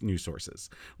these news sources.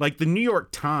 Like the New York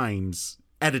Times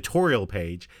editorial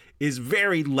page is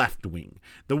very left-wing.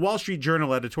 The Wall Street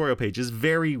Journal editorial page is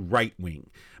very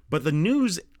right-wing. But the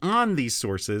news on these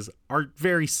sources are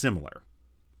very similar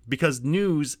because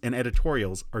news and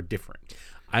editorials are different.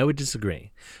 I would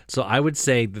disagree. So I would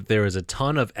say that there is a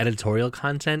ton of editorial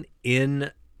content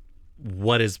in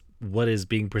what is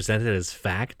being presented as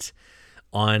fact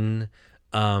on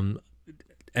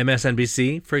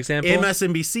MSNBC, for example.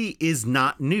 MSNBC is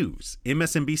not news.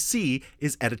 MSNBC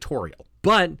is editorial.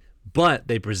 But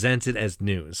they present it as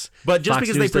news. But just Fox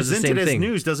because News they does the present same it as thing.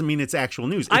 news doesn't mean it's actual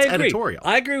news. It's I agree. editorial.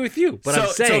 I agree with you. But I'm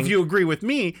saying, so if you agree with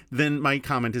me, then my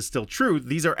comment is still true.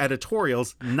 These are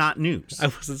editorials, not news. I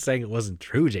wasn't saying it wasn't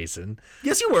true, Jason.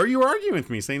 Yes, you were. You were arguing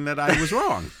with me, saying that I was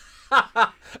wrong.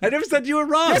 I never said you were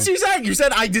wrong. Yes, you said. You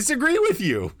said I disagree with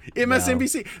you.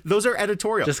 MSNBC. Those are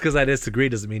editorial. Just because I disagree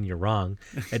doesn't mean you're wrong.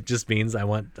 It just means I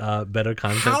want better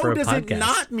content for a podcast. How does it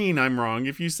not mean I'm wrong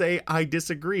if you say I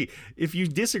disagree? If you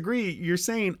disagree, you're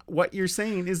saying what you're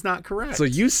saying is not correct. So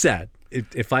you said,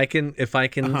 if I can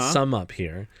sum up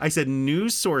here. I said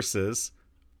news sources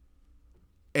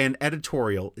and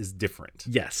editorial is different.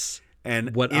 Yes.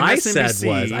 And what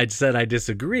MSNBC, I said I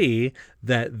disagree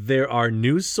that there are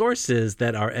news sources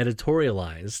that are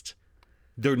editorialized.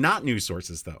 They're not news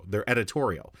sources, though. They're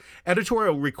editorial.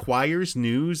 Editorial requires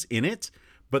news in it,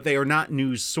 but they are not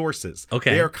news sources.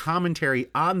 Okay. They are commentary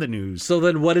on the news. So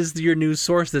then what is your news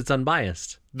source that's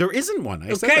unbiased? There isn't one.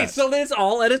 I said Okay, that. so then it's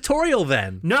all editorial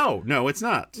then. No, it's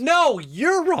not. No,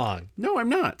 you're wrong. No, I'm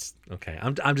not. Okay,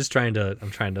 I'm just trying to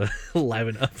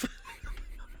liven up.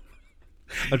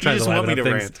 I'm trying You just to want me liven to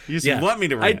up rant. things. You just want me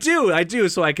to rant. I do,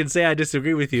 so I can say I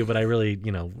disagree with you, but we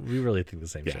really think the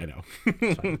same shit. I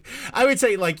know. I would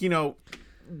say, like, I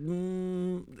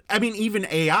mean, even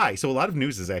AI. So a lot of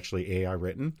news is actually AI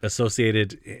written.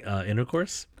 Associated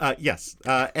intercourse? Yes.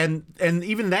 And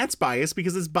even that's biased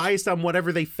because it's biased on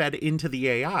whatever they fed into the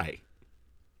AI.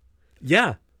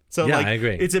 Yeah. So yeah, like, I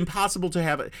agree. It's impossible to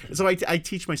have it. So I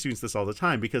teach my students this all the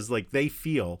time because like they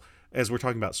feel, as we're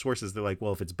talking about sources, they're like,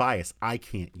 well, if it's biased, I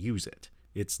can't use it.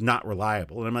 It's not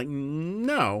reliable. And I'm like,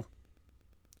 no.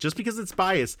 Just because it's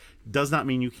biased does not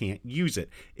mean you can't use it.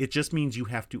 It just means you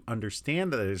have to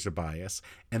understand that there's a bias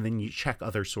and then you check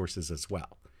other sources as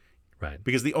well. Right.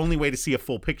 Because the only way to see a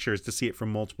full picture is to see it from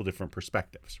multiple different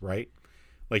perspectives, right?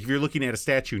 Like if you're looking at a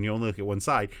statue and you only look at one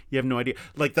side, you have no idea.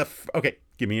 Like okay,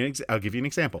 I'll give you an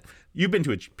example. You've been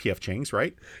to a PF Chang's,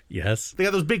 right? Yes. They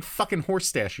got those big fucking horse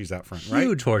statues out front, right?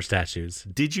 Huge horse statues.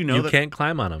 Did you know you can't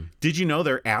climb on them? Did you know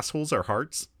their assholes are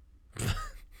hearts?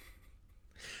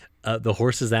 The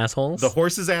horse's assholes? The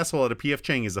horse's asshole at a PF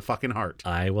Chang is a fucking heart.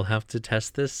 I will have to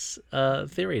test this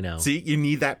theory now. See, you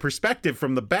need that perspective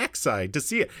from the backside to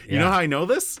see it. You Yeah. know how I know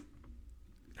this?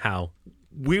 How?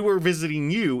 We were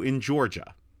visiting you in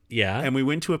Georgia. Yeah. And we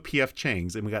went to a PF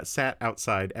Chang's and we got sat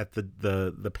outside at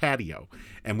the patio.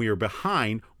 And we were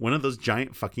behind one of those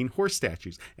giant fucking horse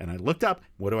statues. And I looked up.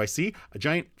 What do I see? A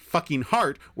giant fucking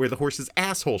heart where the horse's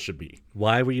asshole should be.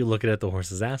 Why were you looking at the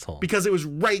horse's asshole? Because it was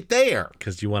right there.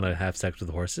 Because you want to have sex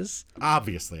with horses?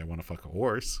 Obviously, I want to fuck a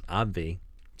horse. Obvi.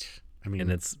 I mean,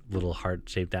 And its little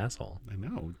heart-shaped asshole. I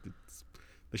know.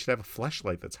 They should have a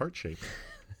fleshlight that's heart-shaped.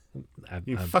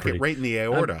 You I'm fuck it right in the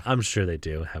aorta. I'm sure they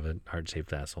do have a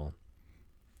heart-shaped asshole.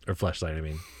 Or fleshlight, I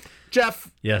mean. Jeff,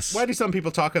 Yes. why do some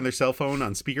people talk on their cell phone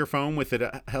on speakerphone with it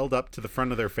held up to the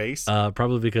front of their face?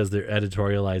 Probably because they're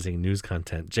editorializing news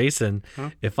content. Jason,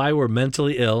 if I were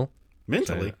mentally ill...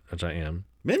 Mentally? Which I am.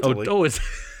 Mentally? Oh, it's...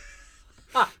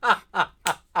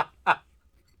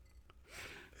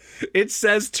 It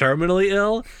says terminally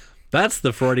ill? That's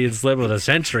the Freudian slip of the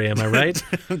century, am I right?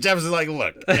 Jeff's like,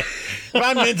 look, if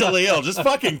I'm mentally ill, just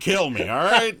fucking kill me, all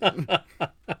right?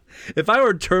 If I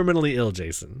were terminally ill,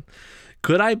 Jason,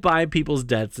 could I buy people's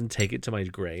debts and take it to my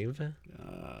grave?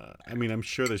 I mean, I'm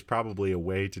sure there's probably a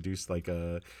way to do like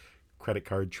a credit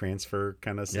card transfer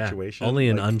kind of situation. Only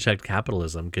in unchecked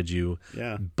capitalism could you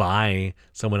buy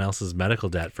someone else's medical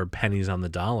debt for pennies on the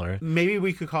dollar. Maybe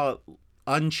we could call it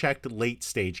unchecked late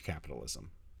stage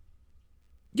capitalism.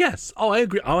 Yes. I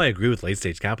agree with late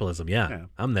stage capitalism. Yeah.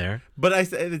 I'm there. But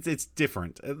it's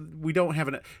different. We don't have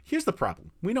enough. Here's the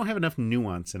problem. We don't have enough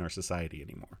nuance in our society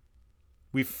anymore.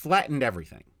 We've flattened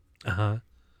everything. And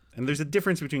there's a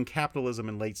difference between capitalism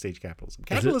and late stage capitalism.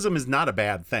 Capitalism is not a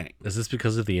bad thing. Is this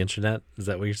because of the internet? Is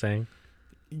that what you're saying?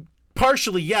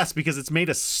 Partially, yes, because it's made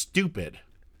us stupid.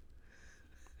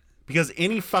 Because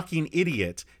any fucking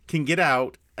idiot can get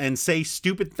out and say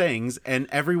stupid things, and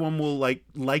everyone will like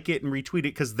it and retweet it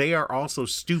because they are also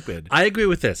stupid. I agree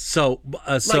with this. So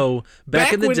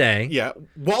back in the day,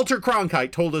 Walter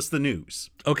Cronkite told us the news.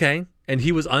 Okay, and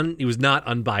he was not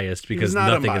unbiased because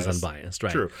nothing is unbiased,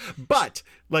 right? True, but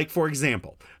like for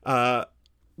example,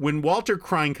 when Walter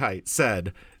Cronkite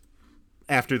said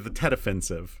after the Tet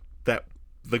Offensive that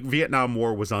the Vietnam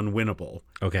War was unwinnable,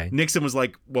 okay, Nixon was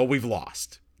like, "Well, we've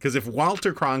lost," because if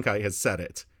Walter Cronkite has said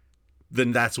it,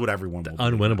 then that's what everyone will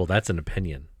believe. Unwinnable. That's an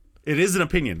opinion. It is an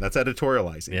opinion. That's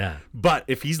editorializing. Yeah. But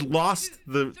if he's lost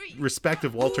the respect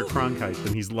of Walter Cronkite,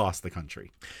 then he's lost the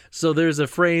country. So there's a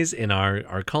phrase in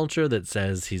our culture that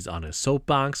says he's on a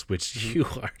soapbox, which you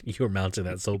are mounting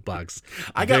that soapbox.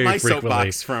 I got my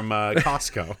soapbox from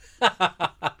Costco.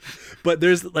 But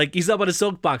there's like he's up on a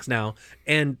soapbox now,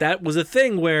 and that was a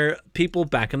thing where people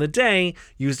back in the day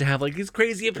used to have like these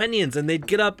crazy opinions, and they'd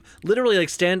get up, literally like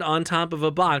stand on top of a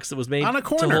box that was made on a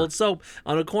corner to hold soap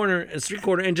on a street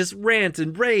corner, and just rant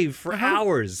and rave for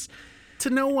hours. To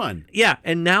no one. Yeah,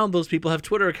 and now those people have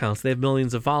Twitter accounts. They have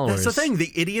millions of followers. That's the thing.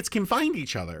 The idiots can find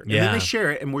each other. And then they share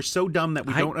it, and we're so dumb that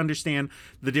we don't understand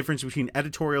the difference between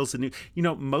editorials and news. You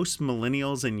know, most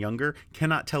millennials and younger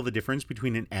cannot tell the difference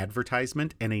between an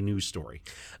advertisement and a news story.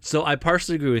 So I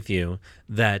partially agree with you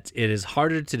that it is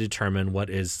harder to determine what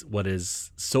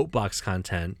is soapbox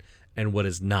content and what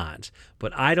is not.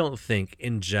 But I don't think,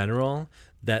 in general,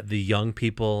 that the young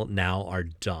people now are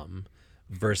dumb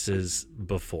versus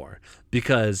before,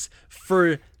 because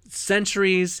for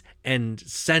centuries and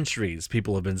centuries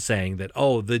people have been saying that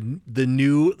the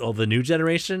new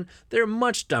generation, they're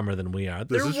much dumber than we are.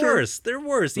 They're worse. They're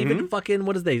worse. Even fucking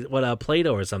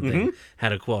Plato or something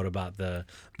had a quote about the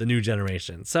new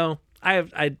generation. So I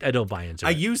don't buy into it.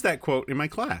 I use that quote in my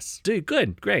class. Dude,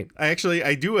 good, great. I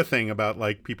do a thing about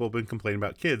like people have been complaining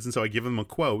about kids, and so I give them a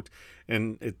quote,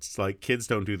 and it's like kids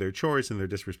don't do their chores and they're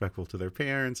disrespectful to their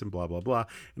parents and blah blah blah.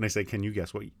 And I say, can you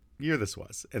guess what year this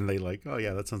was? And they like, oh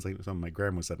yeah, that sounds like something my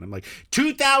grandma said. And I'm like,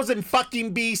 2000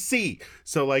 fucking BC.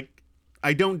 So like,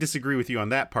 I don't disagree with you on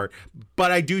that part,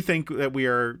 but I do think that we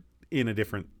are in a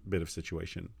different bit of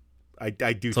situation. I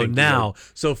do. So think now,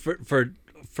 so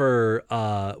for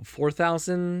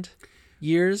 4,000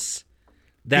 years,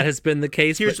 that has been the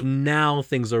case, but now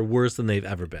things are worse than they've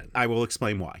ever been. I will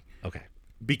explain why. Okay.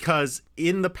 Because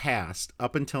in the past,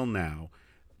 up until now,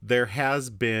 there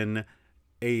has been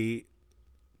a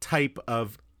type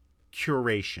of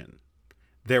curation.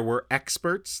 There were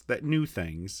experts that knew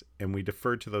things, and we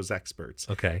deferred to those experts.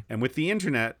 Okay. And with the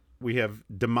internet, we have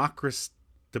democratized.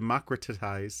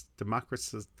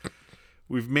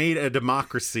 We've made a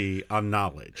democracy on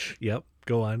knowledge. Yep.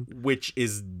 Go on. Which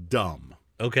is dumb.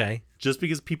 Okay. Just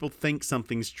because people think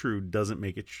something's true doesn't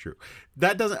make it true.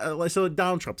 That doesn't. So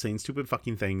Donald Trump saying stupid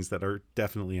fucking things that are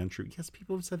definitely untrue. Yes,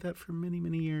 people have said that for many,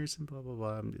 many years and blah, blah,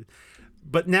 blah.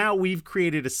 But now we've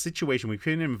created a situation, we've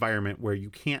created an environment where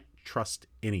you can't trust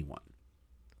anyone.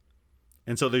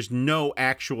 And so there's no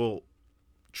actual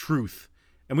truth.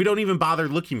 And we don't even bother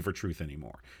looking for truth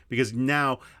anymore. Because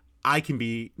now I can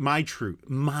be my truth.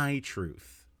 My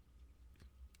truth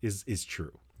is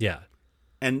true. Yeah.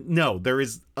 And no, there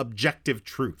is objective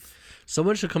truth.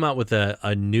 Someone should come out with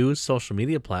a new social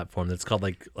media platform that's called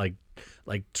like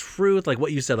truth, like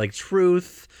what you said, like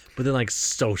truth, but then like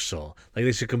social. Like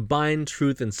they should combine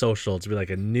truth and social to be like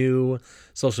a new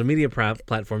social media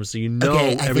platform, so you know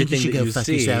everything that you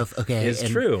see is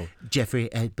true.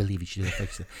 Jeffrey, I believe you should go fuck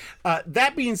yourself.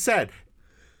 That being said,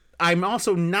 I'm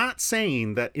also not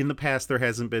saying that in the past there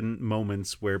hasn't been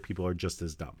moments where people are just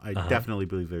as dumb. I definitely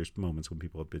believe there's moments when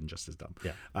people have been just as dumb.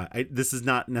 Yeah. This is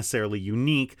not necessarily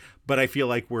unique, but I feel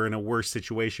like we're in a worse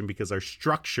situation because our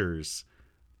structures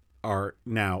are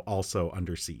now also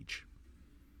under siege.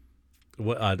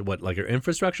 What like our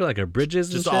infrastructure, like our bridges,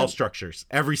 just and all shit? Structures.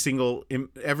 Every single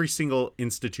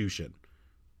institution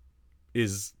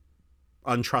is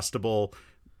untrustable,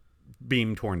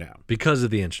 being torn down because of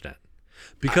the internet.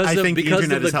 Because of the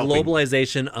internet is helping.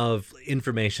 globalization of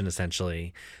information,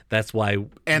 essentially. That's why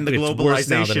And the it's worse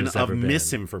now than globalization it's of ever been.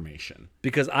 misinformation.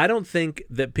 Because I don't think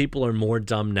that people are more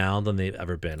dumb now than they've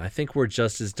ever been. I think we're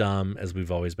just as dumb as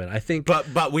we've always been. I think,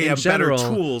 But we in have general,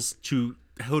 better tools to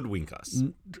hoodwink us.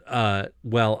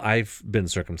 Well, I've been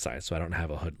circumcised, so I don't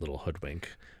have a little hoodwink.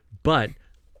 But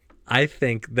I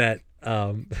think that,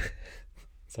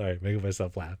 sorry, making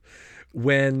myself laugh.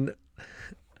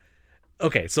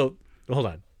 Okay, so hold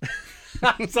on.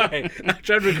 I'm sorry. I'm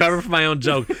trying to recover from my own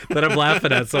joke that I'm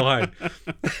laughing at so hard.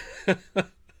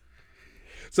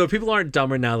 So people aren't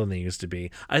dumber now than they used to be.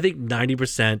 I think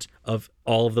 90% of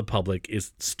all of the public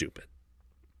is stupid.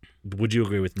 Would you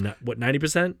agree with what,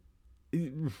 90%?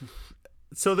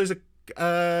 So there's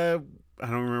I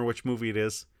don't remember which movie it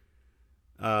is.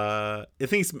 I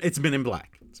think it's Men in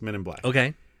Black. It's Men in Black.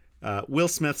 Okay. Will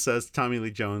Smith says Tommy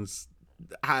Lee Jones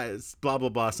has blah blah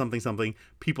blah something.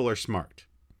 People are smart,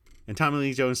 and Tommy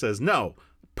Lee Jones says no.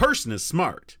 Person is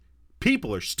smart.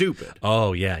 People are stupid.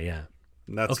 Oh yeah.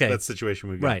 And that's Okay. that's the situation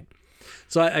we've got. Right.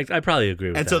 So I probably agree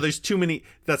with that. And so there's too many.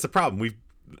 That's the problem.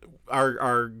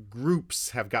 Our groups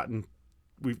have gotten.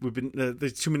 We've been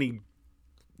there's too many.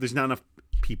 There's not enough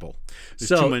people. There's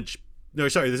too much. No,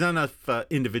 sorry. There's not enough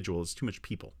individuals. Too much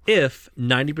people. If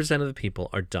 90% of the people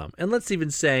are dumb, and let's even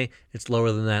say it's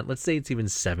lower than that. Let's say it's even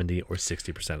 70 or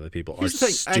 60% of the people Here's are the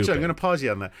thing. stupid. Actually, I'm going to pause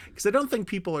you on that because I don't think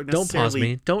people are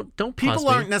necessarily. Don't pause me. Don't pause People me.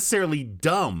 aren't necessarily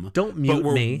dumb. Don't mute but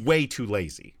we're me. way too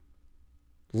lazy.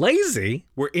 Lazy?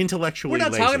 We're intellectually. We're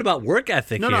not lazy. talking about work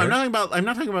ethic No, here. I'm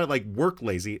not talking about like work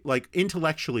lazy. Like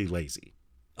intellectually lazy.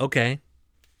 Okay.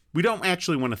 We don't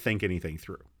actually want to think anything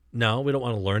through. No, we don't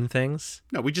want to learn things.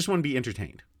 No, we just want to be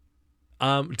entertained.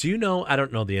 Do you know? I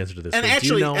don't know the answer to this. And but actually,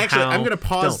 do you know actually, how, I'm going to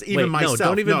pause don't, even wait, myself. No,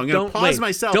 don't even. No, I'm going to pause wait,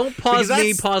 myself. Don't pause because me,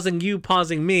 that's- pausing you,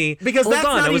 pausing me. Because Hold that's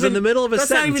on, not I was in even- the middle of a that's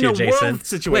sentence not even here, a Jason. world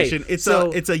situation. Wait,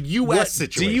 It's a U.S.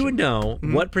 situation. Do you know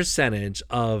what percentage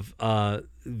of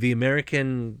the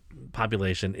American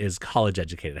population is college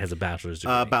educated, has a bachelor's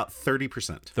degree? About 30%.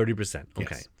 30%. Okay,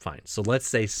 Yes. fine. So let's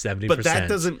say 70%. But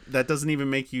that doesn't even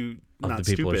make you not the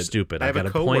people stupid. are stupid. I have I've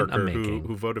got a a point coworker I'm making.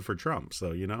 who voted for Trump,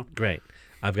 so you know. Great.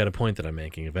 I've got a point that I'm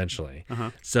making eventually.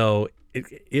 Uh-huh. So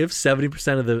if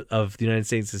 70% of the United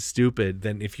States is stupid,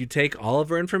 then if you take all of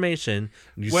our information,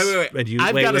 and you Wait. and you,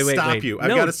 I've got to stop you. I've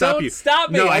got to stop you. Don't stop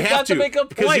me. No, I I've have got to make a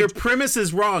because point. your premise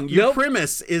is wrong. Your Nope.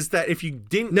 premise is that if you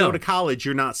didn't No. go to college,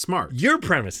 you're not smart. Your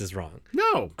premise is wrong.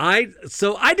 No.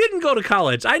 So I didn't go to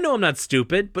college. I know I'm not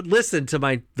stupid, but listen to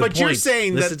my But you're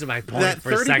saying listen that, to my point that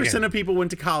for a 30% second. of people went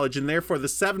to college and therefore the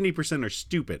 70% are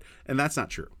stupid. And that's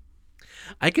not true.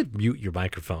 I could mute your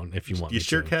microphone if you want You me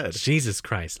sure to. could. Jesus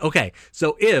Christ. Okay,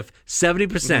 so if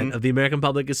 70% of the American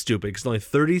public is stupid, because only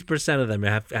 30% of them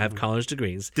have college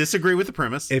degrees, Disagree with the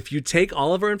premise. if you take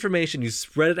all of our information, you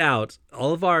spread it out,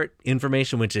 all of our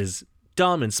information, which is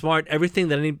dumb and smart, everything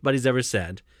that anybody's ever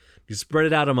said, you spread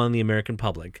it out among the American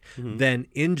public, then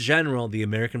in general, the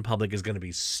American public is going to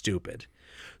be stupid.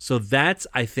 So that's,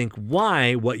 I think,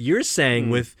 why what you're saying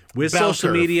with Bell social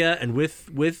curve. media and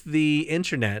with the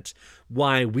internet,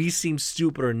 why we seem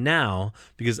stupider now,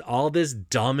 because all this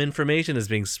dumb information is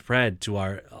being spread to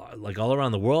our like all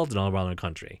around the world and all around our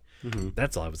country.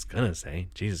 That's all I was gonna say.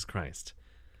 Jesus Christ.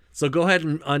 So go ahead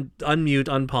and unmute,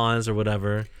 unpause, or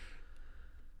whatever.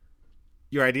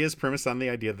 Your idea is premised on the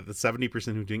idea that the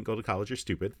 70% who didn't go to college are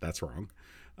stupid. That's wrong.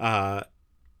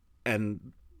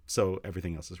 And so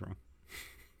everything else is wrong.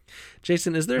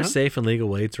 Jason, is there a safe and legal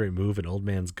way to remove an old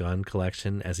man's gun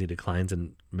collection as he declines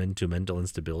into mental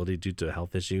instability due to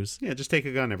health issues? Yeah, just take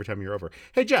a gun every time you're over.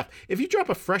 Hey, Jeff, if you drop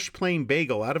a fresh plain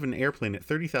bagel out of an airplane at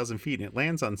 30,000 feet and it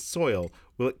lands on soil,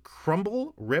 will it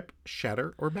crumble, rip,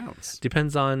 shatter, or bounce?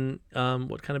 Depends on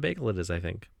what kind of bagel it is, I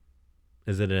think.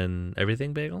 Is it an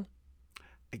everything bagel?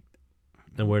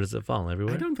 And where does it fall?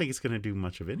 Everywhere? I don't think it's going to do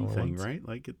much of anything, once. right?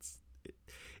 Like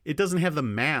it doesn't have the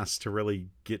mass to really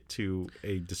get to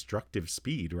a destructive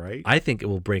speed, right? I think it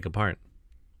will break apart.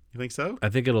 You think so? I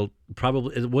think it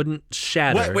wouldn't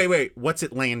shatter. Wait. What's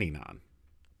it landing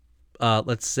on?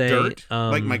 Let's say Dirt?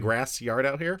 Like my grass yard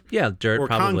out here? Yeah, dirt Or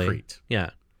probably. concrete? Yeah.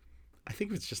 I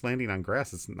think if it's just landing on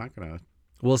grass, it's not going to...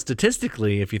 Well,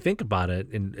 statistically, if you think about it,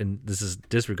 and this is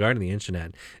disregarding the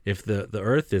internet, if the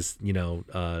Earth is,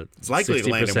 It's likely to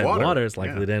land in 60% water. it's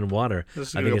likely Yeah. to end in water. I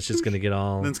It's think gonna it's just going to get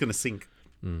all. Then it's going to sink.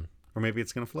 Or maybe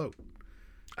it's going to float.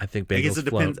 I think I guess bagels it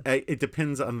float. depends. It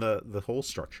depends on the whole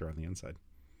structure on the inside.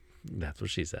 That's what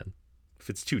she said. If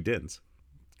it's too dense,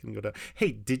 it's going to go down.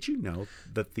 Hey, did you know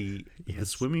that the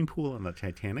swimming pool on the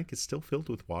Titanic is still filled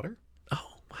with water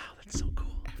Oh, wow, that's so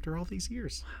cool. after all these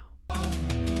years?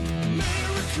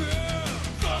 America,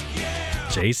 fuck yeah!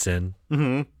 Jason.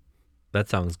 Mm-hmm. That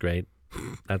song's great.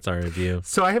 That's our review.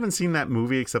 So I haven't seen that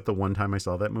movie except the one time I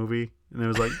saw that movie, and it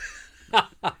was like,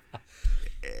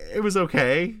 it was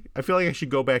okay. I feel like I should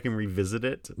go back and revisit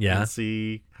it and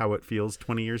see how it feels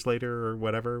 20 years later or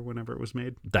whatever, whenever it was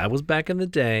made. That was back in the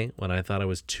day when I thought I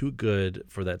was too good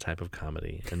for that type of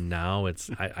comedy, and now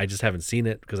I just haven't seen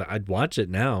it because I'd watch it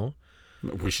now.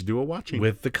 We should do a watching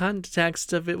with the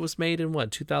context of it was made in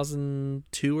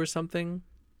 2002 or something.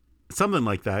 Something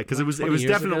like that, because it was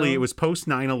definitely, it was post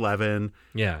 9/11.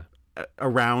 Yeah,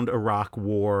 around Iraq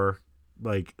War,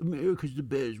 like America's the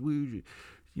best. We,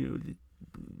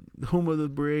 home of the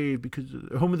brave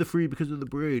home of the free because of the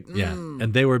brave. Yeah,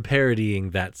 and they were parodying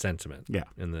that sentiment. Yeah.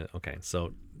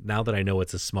 So now that I know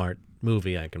it's a smart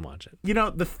movie, I can watch it.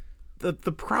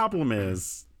 The problem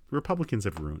is Republicans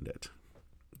have ruined it.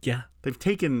 Yeah, they've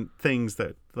taken things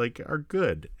that are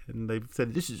good and they've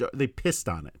said they pissed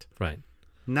on it. Right.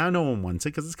 Now no one wants it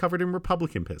because it's covered in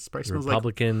Republican piss. It smells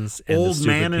Republicans like and old the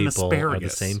man and people asparagus are the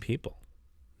same people.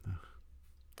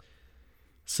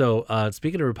 So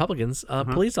speaking of Republicans,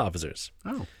 police officers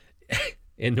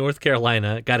in North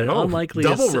Carolina got an unlikely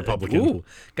Republican.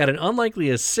 Got an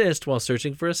unlikely assist while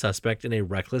searching for a suspect in a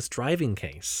reckless driving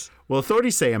case. Well,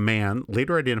 authorities say a man,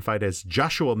 later identified as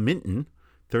Joshua Minton,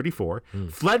 34,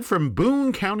 fled from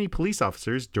Boone County police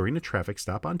officers during a traffic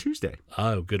stop on Tuesday.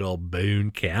 Oh, good old Boone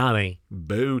County.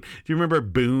 Boone. Do you remember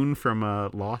Boone from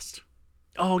Lost?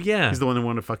 Oh, yeah. He's the one that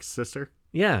wanted to fuck his sister?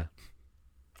 Yeah.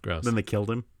 Gross. Then they killed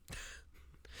him.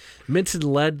 Minton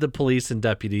led the police and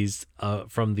deputies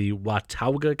from the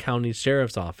Watauga County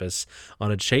Sheriff's Office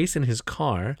on a chase in his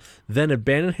car, then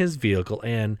abandoned his vehicle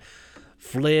and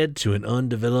fled to an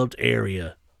undeveloped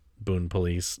area, Boone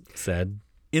police said.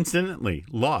 Incidentally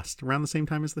lost around the same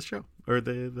time as the show, or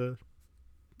the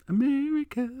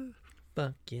America.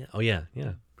 Fuck yeah! Oh yeah.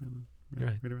 You're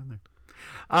right around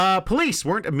there. Police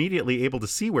weren't immediately able to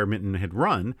see where Minton had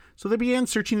run, so they began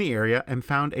searching the area and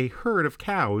found a herd of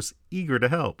cows eager to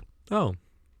help. Oh,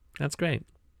 that's great.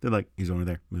 They're like, he's over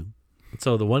there.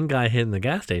 So the one guy hid in the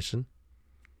gas station.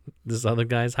 This other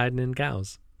guy's hiding in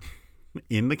cows.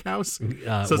 In the cows?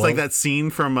 So it's like that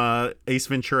scene from Ace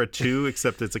Ventura 2,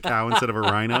 except it's a cow instead of a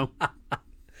rhino.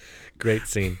 Great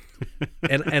scene.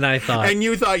 And I thought... And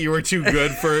you thought you were too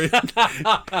good for it.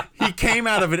 He came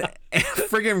out of a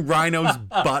friggin' rhino's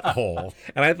butthole.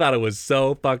 And I thought it was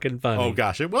so fucking funny. Oh,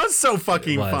 gosh. It was so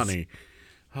fucking funny.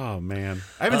 Oh, man.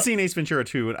 I haven't seen Ace Ventura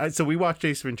 2. So we watched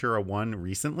Ace Ventura 1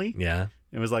 recently. Yeah.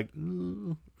 It was like,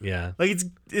 yeah, like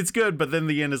it's good, but then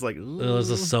the end is like, there's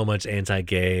just so much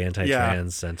anti-gay,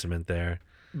 anti-trans sentiment there.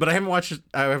 But I haven't watched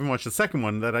the second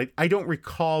one. That I don't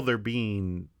recall there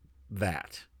being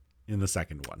that in the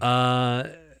second one.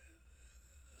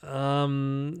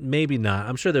 Maybe not.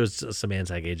 I'm sure there was some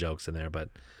anti-gay jokes in there,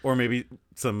 but or maybe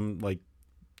some like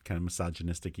kind of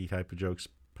misogynistic-y type of jokes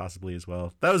possibly as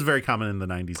well. That was very common in the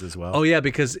 90s as well. Oh yeah,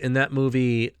 because in that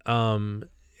movie,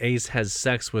 Ace has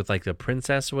sex with like the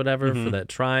princess or whatever for that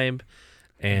tribe,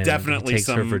 and definitely he takes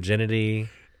her virginity.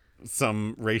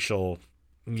 Some racial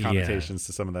connotations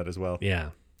to some of that as well. Yeah,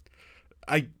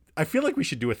 I feel like we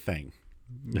should do a thing.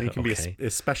 It can be a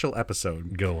special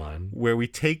episode. Go on. Where we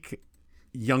take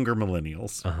younger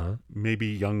millennials, maybe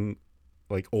young,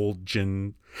 like old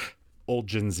Gen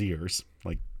Zers,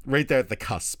 like right there at the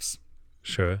cusps.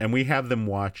 Sure. And we have them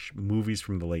watch movies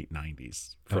from the late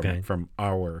 90s from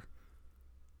our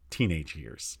teenage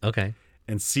years. Okay.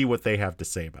 And see what they have to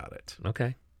say about it.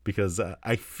 Okay. Because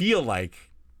I feel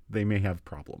like they may have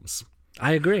problems.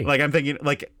 I agree. Like I'm thinking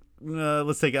like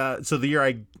let's take so the year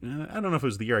I don't know if it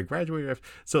was the year I graduated.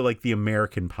 So like the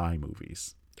American Pie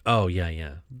movies. Oh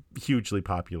yeah. Hugely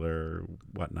popular,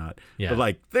 whatnot. Yeah. But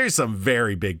like there's some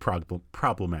very big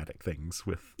problematic things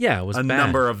with it was a bad.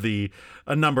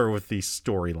 number with the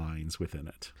storylines within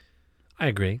it. I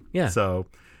agree. Yeah. So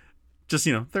just,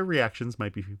 their reactions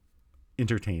might be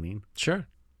entertaining. Sure.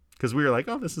 Because we were like,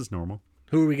 oh, this is normal.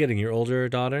 Who are we getting? Your older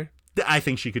daughter? I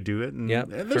think she could do it. And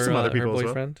there's her, some other people her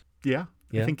boyfriend? as well.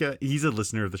 Yeah. I think he's a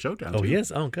listener of the show down Oh, too. he is?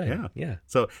 Oh, good. Yeah.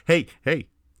 So, hey,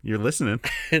 you're listening.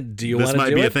 Do you want to do it?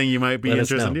 This might be a thing you might be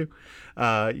interested in. You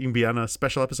can be on a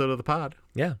special episode of the pod.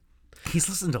 Yeah. He's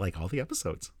listened to like all the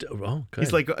episodes. Oh, good.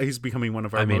 He's becoming one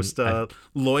of our most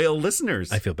loyal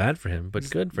listeners. I feel bad for him, but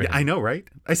good for him. I know, right?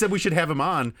 I said we should have him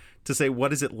on to say,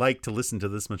 what is it like to listen to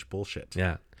this much bullshit?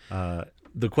 Yeah.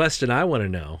 The question I want to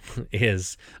know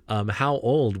is, how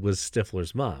old was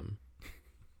Stifler's mom?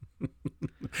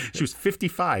 She was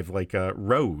 55, like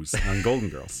Rose on Golden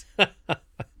Girls.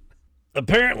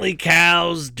 Apparently,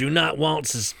 cows do not want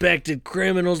suspected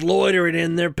criminals loitering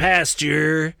in their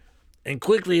pasture. and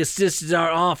quickly assisted our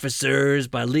officers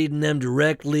by leading them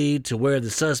directly to where the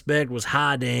suspect was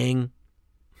hiding.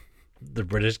 The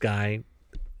British guy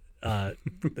with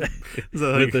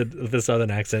the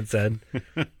southern accent said.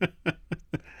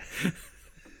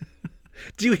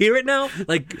 Do you hear it now?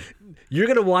 Like, you're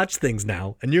going to watch things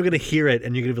now, and you're going to hear it,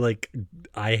 and you're going to be like,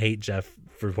 I hate Jeff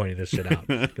for pointing this shit out,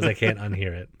 because I can't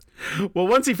unhear it. Well,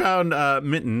 once he found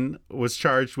Mitten was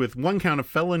charged with 1 count of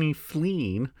felony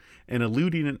fleeing and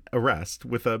eluding an arrest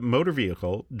with a motor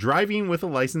vehicle, driving with a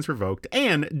license revoked,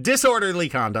 and disorderly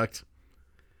conduct,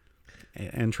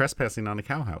 and trespassing on a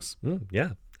cow house.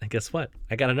 Yeah. And guess what?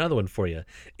 I got another one for you.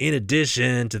 In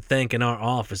addition to thanking our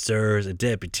officers and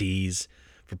deputies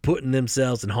for putting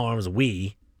themselves in harm's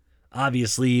way,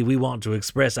 obviously we want to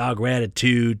express our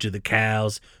gratitude to the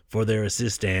cows for their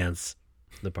assistance,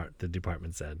 the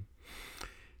department said.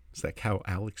 Is that cow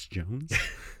Alex Jones?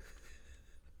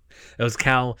 It was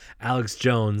cow Alex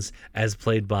Jones, as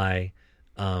played by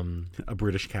a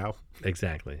British cow.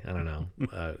 Exactly. I don't know.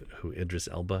 Who, Idris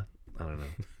Elba? I don't know.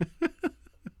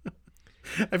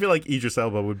 I feel like Idris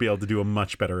Elba would be able to do a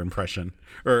much better impression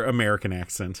or American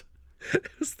accent.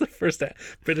 It's the first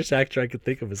British actor I could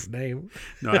think of his name.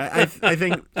 No, I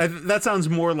think that sounds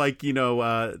more like,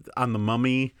 on The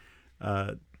Mummy,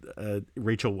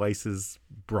 Rachel Weisz's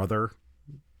brother,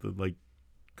 the like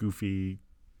goofy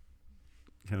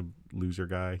kind of loser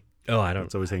guy. Oh, I don't.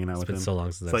 It's always hanging out with him. It's been so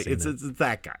long since I've seen it. It's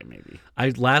that guy, maybe. I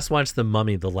last watched The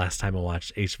Mummy the last time I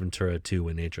watched Ace Ventura 2: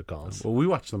 When Nature Calls. Well, we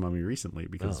watched The Mummy recently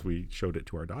because we showed it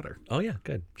to our daughter. Oh, yeah,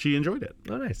 good. She enjoyed it.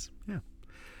 Oh, nice. Yeah.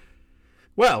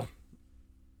 Well,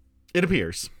 it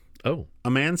appears a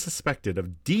man suspected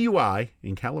of DUI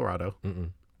in Colorado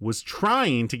was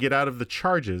trying to get out of the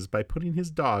charges by putting his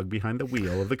dog behind the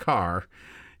wheel of the car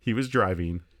he was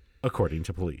driving, according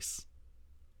to police.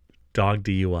 Dog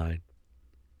DUI.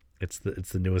 It's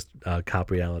the newest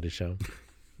cop reality show.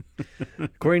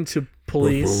 According to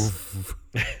police,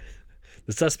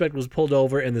 the suspect was pulled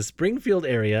over in the Springfield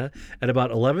area at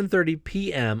about 11:30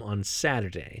 p.m. on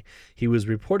Saturday.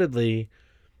 The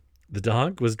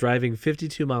dog was driving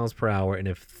 52 miles per hour in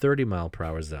a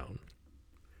 30-mile-per-hour zone.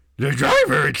 The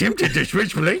driver attempted to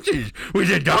switch places with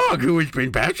a dog who was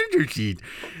in passenger seat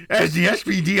as the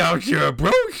SPD officer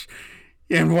approached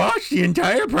and watched the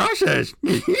entire process.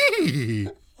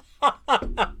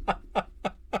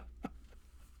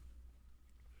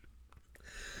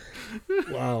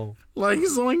 Wow. Like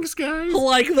Zoinks, guys.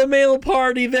 Like the male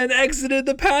party then exited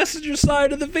the passenger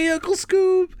side of the vehicle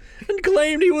scoop and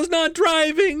claimed he was not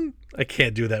driving. I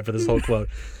can't do that for this whole quote.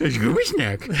 Scooby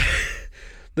snack.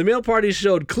 The male party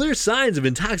showed clear signs of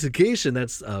intoxication.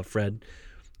 That's Fred.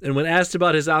 And when asked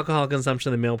about his alcohol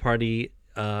consumption, the male party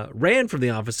ran from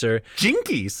the officer.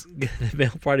 Jinkies. The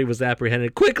male party was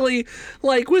apprehended quickly,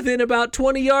 like within about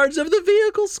 20 yards of the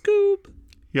vehicle scoop.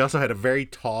 He also had a very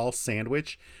tall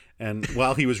sandwich, and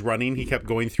while he was running, he kept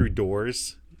going through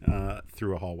doors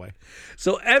through a hallway.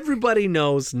 So everybody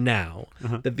knows now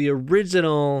that the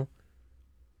original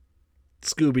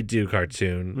Scooby-Doo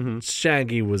cartoon,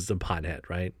 Shaggy was a pothead,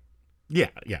 right? Yeah,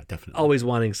 definitely. Always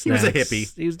wanting snacks. He was a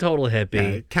hippie. He was a total hippie.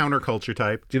 Yeah, counterculture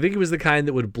type. Do you think he was the kind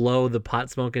that would blow the pot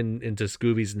smoke into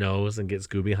Scooby's nose and get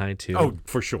Scooby high too? Oh,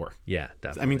 for sure. Yeah,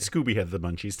 definitely. I mean, Scooby had the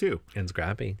munchies too. And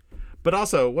Scrappy. But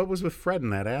also, what was with Fred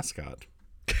and that ascot?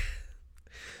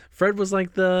 Fred was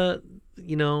like the,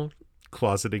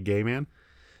 closeted gay man?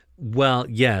 Well,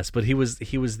 yes, but he was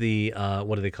the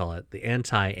what do they call it? The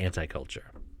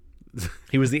anti-culture.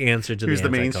 He was the answer to he was the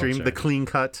anti-culture. mainstream, the clean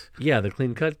cut. Yeah, the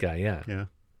clean cut guy, yeah. Yeah.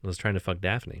 Was trying to fuck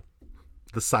Daphne.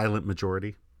 The silent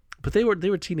majority. But they were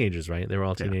teenagers, right? They were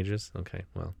all teenagers? Yeah. Okay,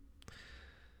 well.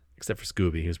 Except for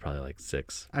Scooby, he was probably like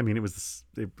 6. I mean, it was...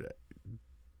 And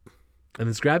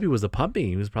then Scrappy was a puppy.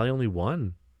 He was probably only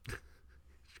 1.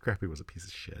 Scrappy was a piece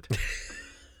of shit.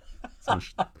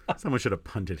 Someone should have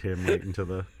punted him right into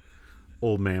the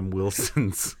old man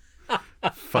Wilson's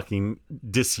fucking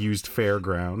disused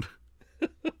fairground.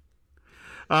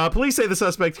 Police say the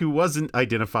suspect, who wasn't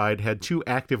identified, had 2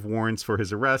 active warrants for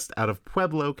his arrest out of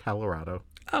Pueblo, Colorado.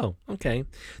 Oh, okay.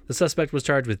 The suspect was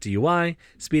charged with DUI,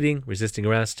 speeding, resisting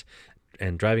arrest,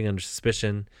 and driving under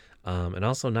suspicion, and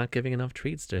also not giving enough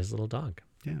treats to his little dog.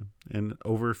 Yeah, and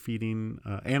overfeeding,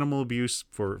 animal abuse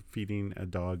for feeding a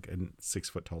dog a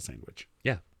 6-foot-tall sandwich.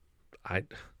 Yeah.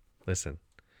 Listen.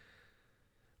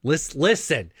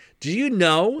 Listen. Do you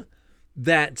know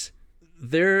that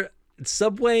their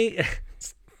Subway...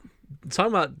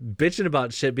 talking about bitching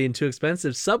about shit being too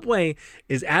expensive. Subway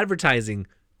is advertising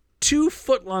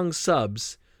 2-foot-long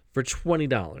subs for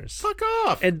 $20. Fuck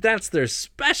off. And that's their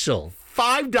special.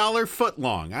 $5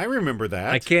 footlong. I remember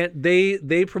that. I can't.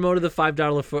 They promoted the $5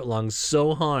 footlong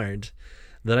so hard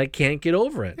that I can't get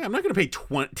over it. Yeah, I'm not going to pay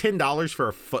 $10 for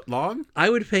a footlong. I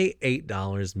would pay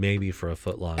 $8 maybe for a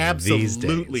footlong.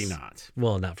 Absolutely these days. not.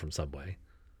 Well, not from Subway.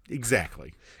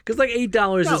 Exactly. Because like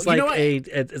 $8 is like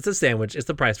it's a sandwich. It's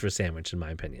the price for a sandwich, in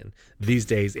my opinion. These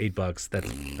days, $8.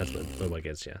 That's what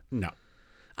gets you. No.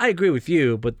 I agree with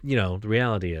you, but the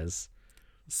reality is,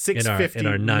 $6.50 in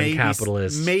our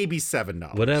non-capitalist, maybe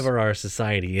 $7. whatever our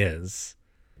society is,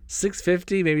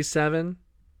 $6.50 maybe $7.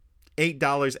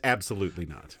 $8, absolutely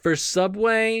not. For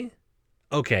Subway,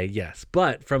 okay, yes,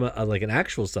 but from like an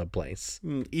actual sub place,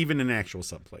 even an actual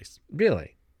sub place,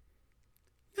 really.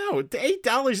 No,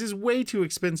 $8 is way too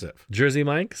expensive. Jersey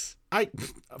Mike's?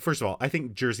 First of all, I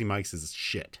think Jersey Mike's is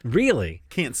shit. Really?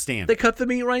 Can't stand They it. cut the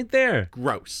meat right there.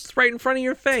 Gross. It's right in front of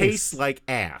your face. Tastes like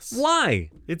ass. Why?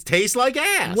 It tastes like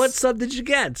ass. What sub did you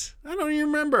get? I don't even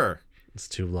remember. It's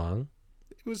too long.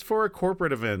 It was for a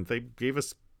corporate event. They gave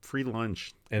us free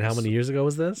lunch. And how many years ago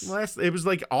was this? It was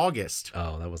like August.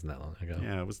 Oh, that wasn't that long ago.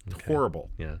 Yeah, it was horrible.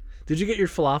 Yeah. Did you get your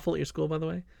falafel at your school, by the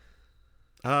way?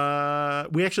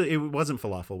 It wasn't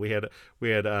falafel. We had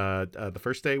the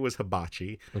first day was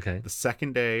hibachi. Okay. The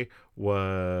second day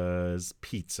was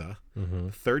pizza. Mm-hmm.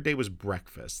 The third day was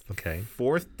breakfast. The Okay.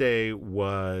 fourth day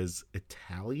was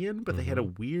Italian, but they had a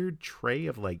weird tray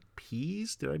of like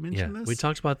peas. Did I mention this? We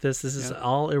talked about this. This is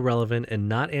all irrelevant and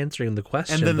not answering the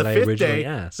question And then that the I fifth originally day,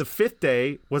 asked. the fifth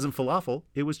day wasn't falafel.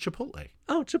 It was Chipotle.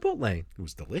 Oh, Chipotle. It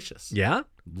was delicious. Yeah?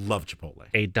 Love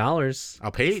Chipotle. $8.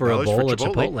 I'll pay $8 for a bowl for of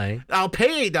Chipotle. I'll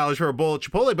pay $8 for a bowl of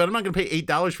Chipotle, but I'm not going to pay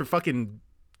 $8 for fucking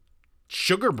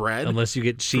sugar bread. Unless you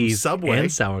get cheese Subway.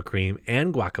 and sour cream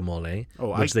and guacamole,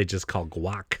 which they just call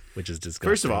guac, which is disgusting.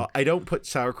 First of all, I don't put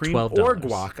sour cream $12. or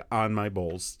guac on my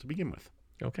bowls to begin with.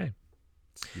 Okay.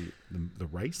 It's the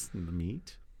rice and the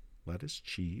meat, lettuce,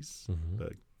 cheese,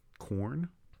 the corn,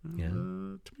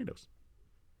 and the tomatoes.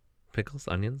 Pickles,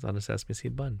 onions on a sesame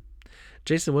seed bun.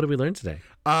 Jason, what did we learn today?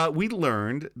 We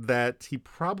learned that he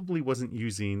probably wasn't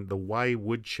using the Y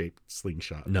wood-shaped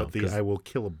slingshot, No, but the 'cause I will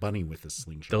kill a bunny with this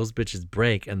slingshot. Those bitches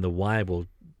break, and the Y will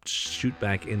shoot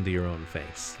back into your own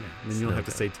face. Yeah, and then you'll have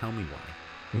to say, tell me why.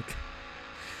 Okay.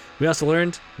 We also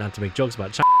learned not to make jokes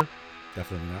about China.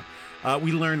 Definitely not.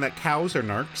 We learned that cows are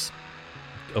narcs.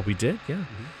 Oh, we did? Yeah.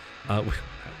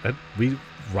 We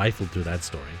rifled through that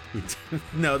story.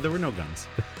 No, there were no guns.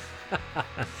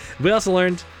 We also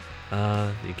learned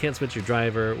you can't switch your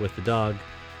driver with the dog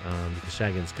because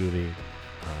Shaggy and Scooby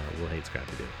will hate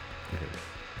Scrappy Doo. I think.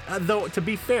 Though, to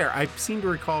be fair, I seem to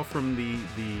recall from the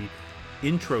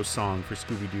intro song for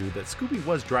Scooby-Doo that Scooby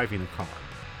was driving a car.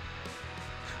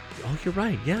 Oh, you're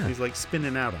right. Yeah. He's like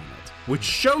spinning out on it, which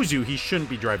shows you he shouldn't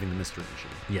be driving the Mystery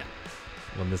Machine. Yeah.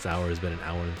 When this hour has been an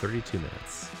hour and 32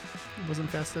 minutes. It wasn't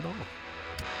fast at all.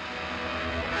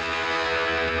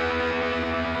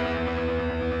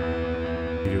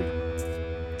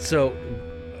 So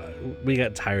we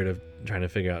got tired of trying to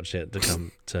figure out shit to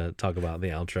come to talk about the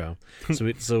outro.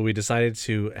 So we decided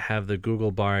to have the Google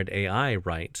Bard AI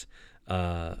write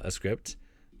a script.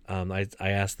 I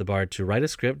asked the Bard to write a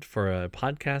script for a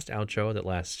podcast outro that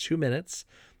lasts 2 minutes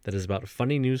that is about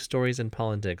funny news stories and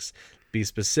politics. Be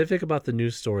specific about the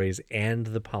news stories and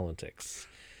the politics.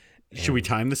 Should we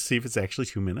time this to see if it's actually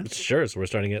 2 minutes? Sure. So we're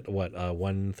starting at what,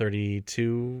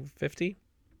 1:32:50?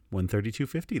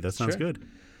 1:32:50. That sounds good.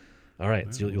 All right.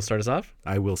 Wow. So you'll start us off?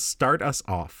 I will start us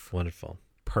off. Wonderful.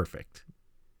 Perfect.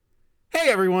 Hey,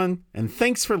 everyone, and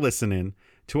thanks for listening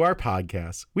to our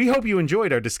podcast. We hope you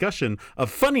enjoyed our discussion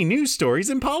of funny news stories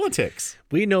and politics.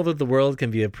 We know that the world can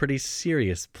be a pretty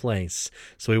serious place,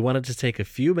 so we wanted to take a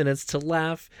few minutes to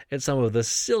laugh at some of the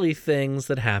silly things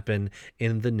that happen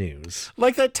in the news.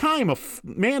 Like that time a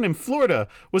man in Florida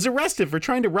was arrested for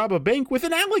trying to rob a bank with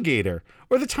an alligator,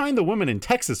 or the time the woman in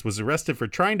Texas was arrested for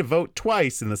trying to vote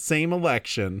twice in the same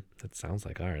election. That sounds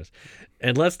like ours.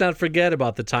 And let's not forget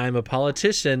about the time a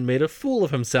politician made a fool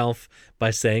of himself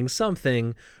by saying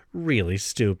something really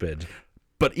stupid.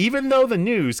 But even though the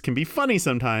news can be funny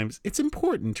sometimes, it's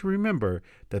important to remember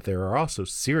that there are also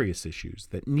serious issues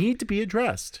that need to be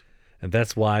addressed. And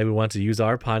that's why we want to use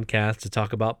our podcast to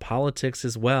talk about politics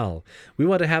as well. We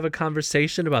want to have a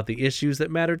conversation about the issues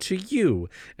that matter to you,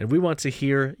 and we want to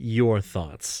hear your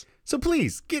thoughts. So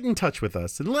please get in touch with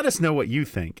us and let us know what you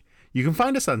think. You can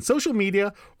find us on social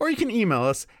media, or you can email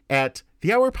us at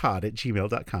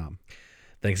thehourpod@gmail.com.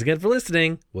 Thanks again for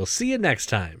listening. We'll see you next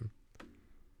time.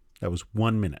 That was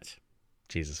 1 minute.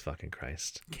 Jesus fucking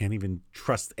Christ. Can't even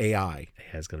trust AI.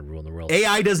 AI is going to ruin the world.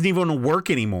 AI doesn't even want to work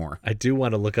anymore. I do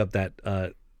want to look up that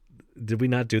Did we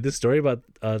not do this story about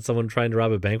someone trying to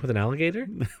rob a bank with an alligator?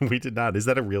 We did not. Is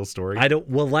that a real story? I don't.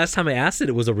 Well, last time I asked it,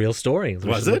 it was a real story.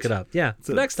 Was it? Look it up. Yeah.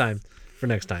 For next time.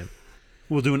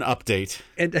 We'll do an update.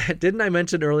 And didn't I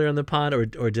mention earlier on the pod,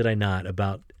 or did I not,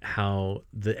 about how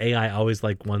the AI always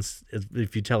wants,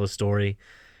 if you tell a story,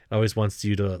 always wants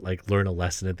you to learn a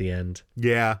lesson at the end.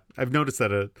 Yeah, I've noticed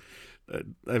that.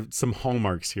 I have some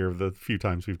hallmarks here of the few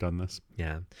times we've done this.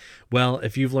 Yeah. Well,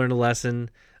 if you've learned a lesson,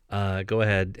 go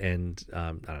ahead and I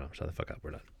don't know. Shut the fuck up.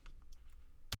 We're done.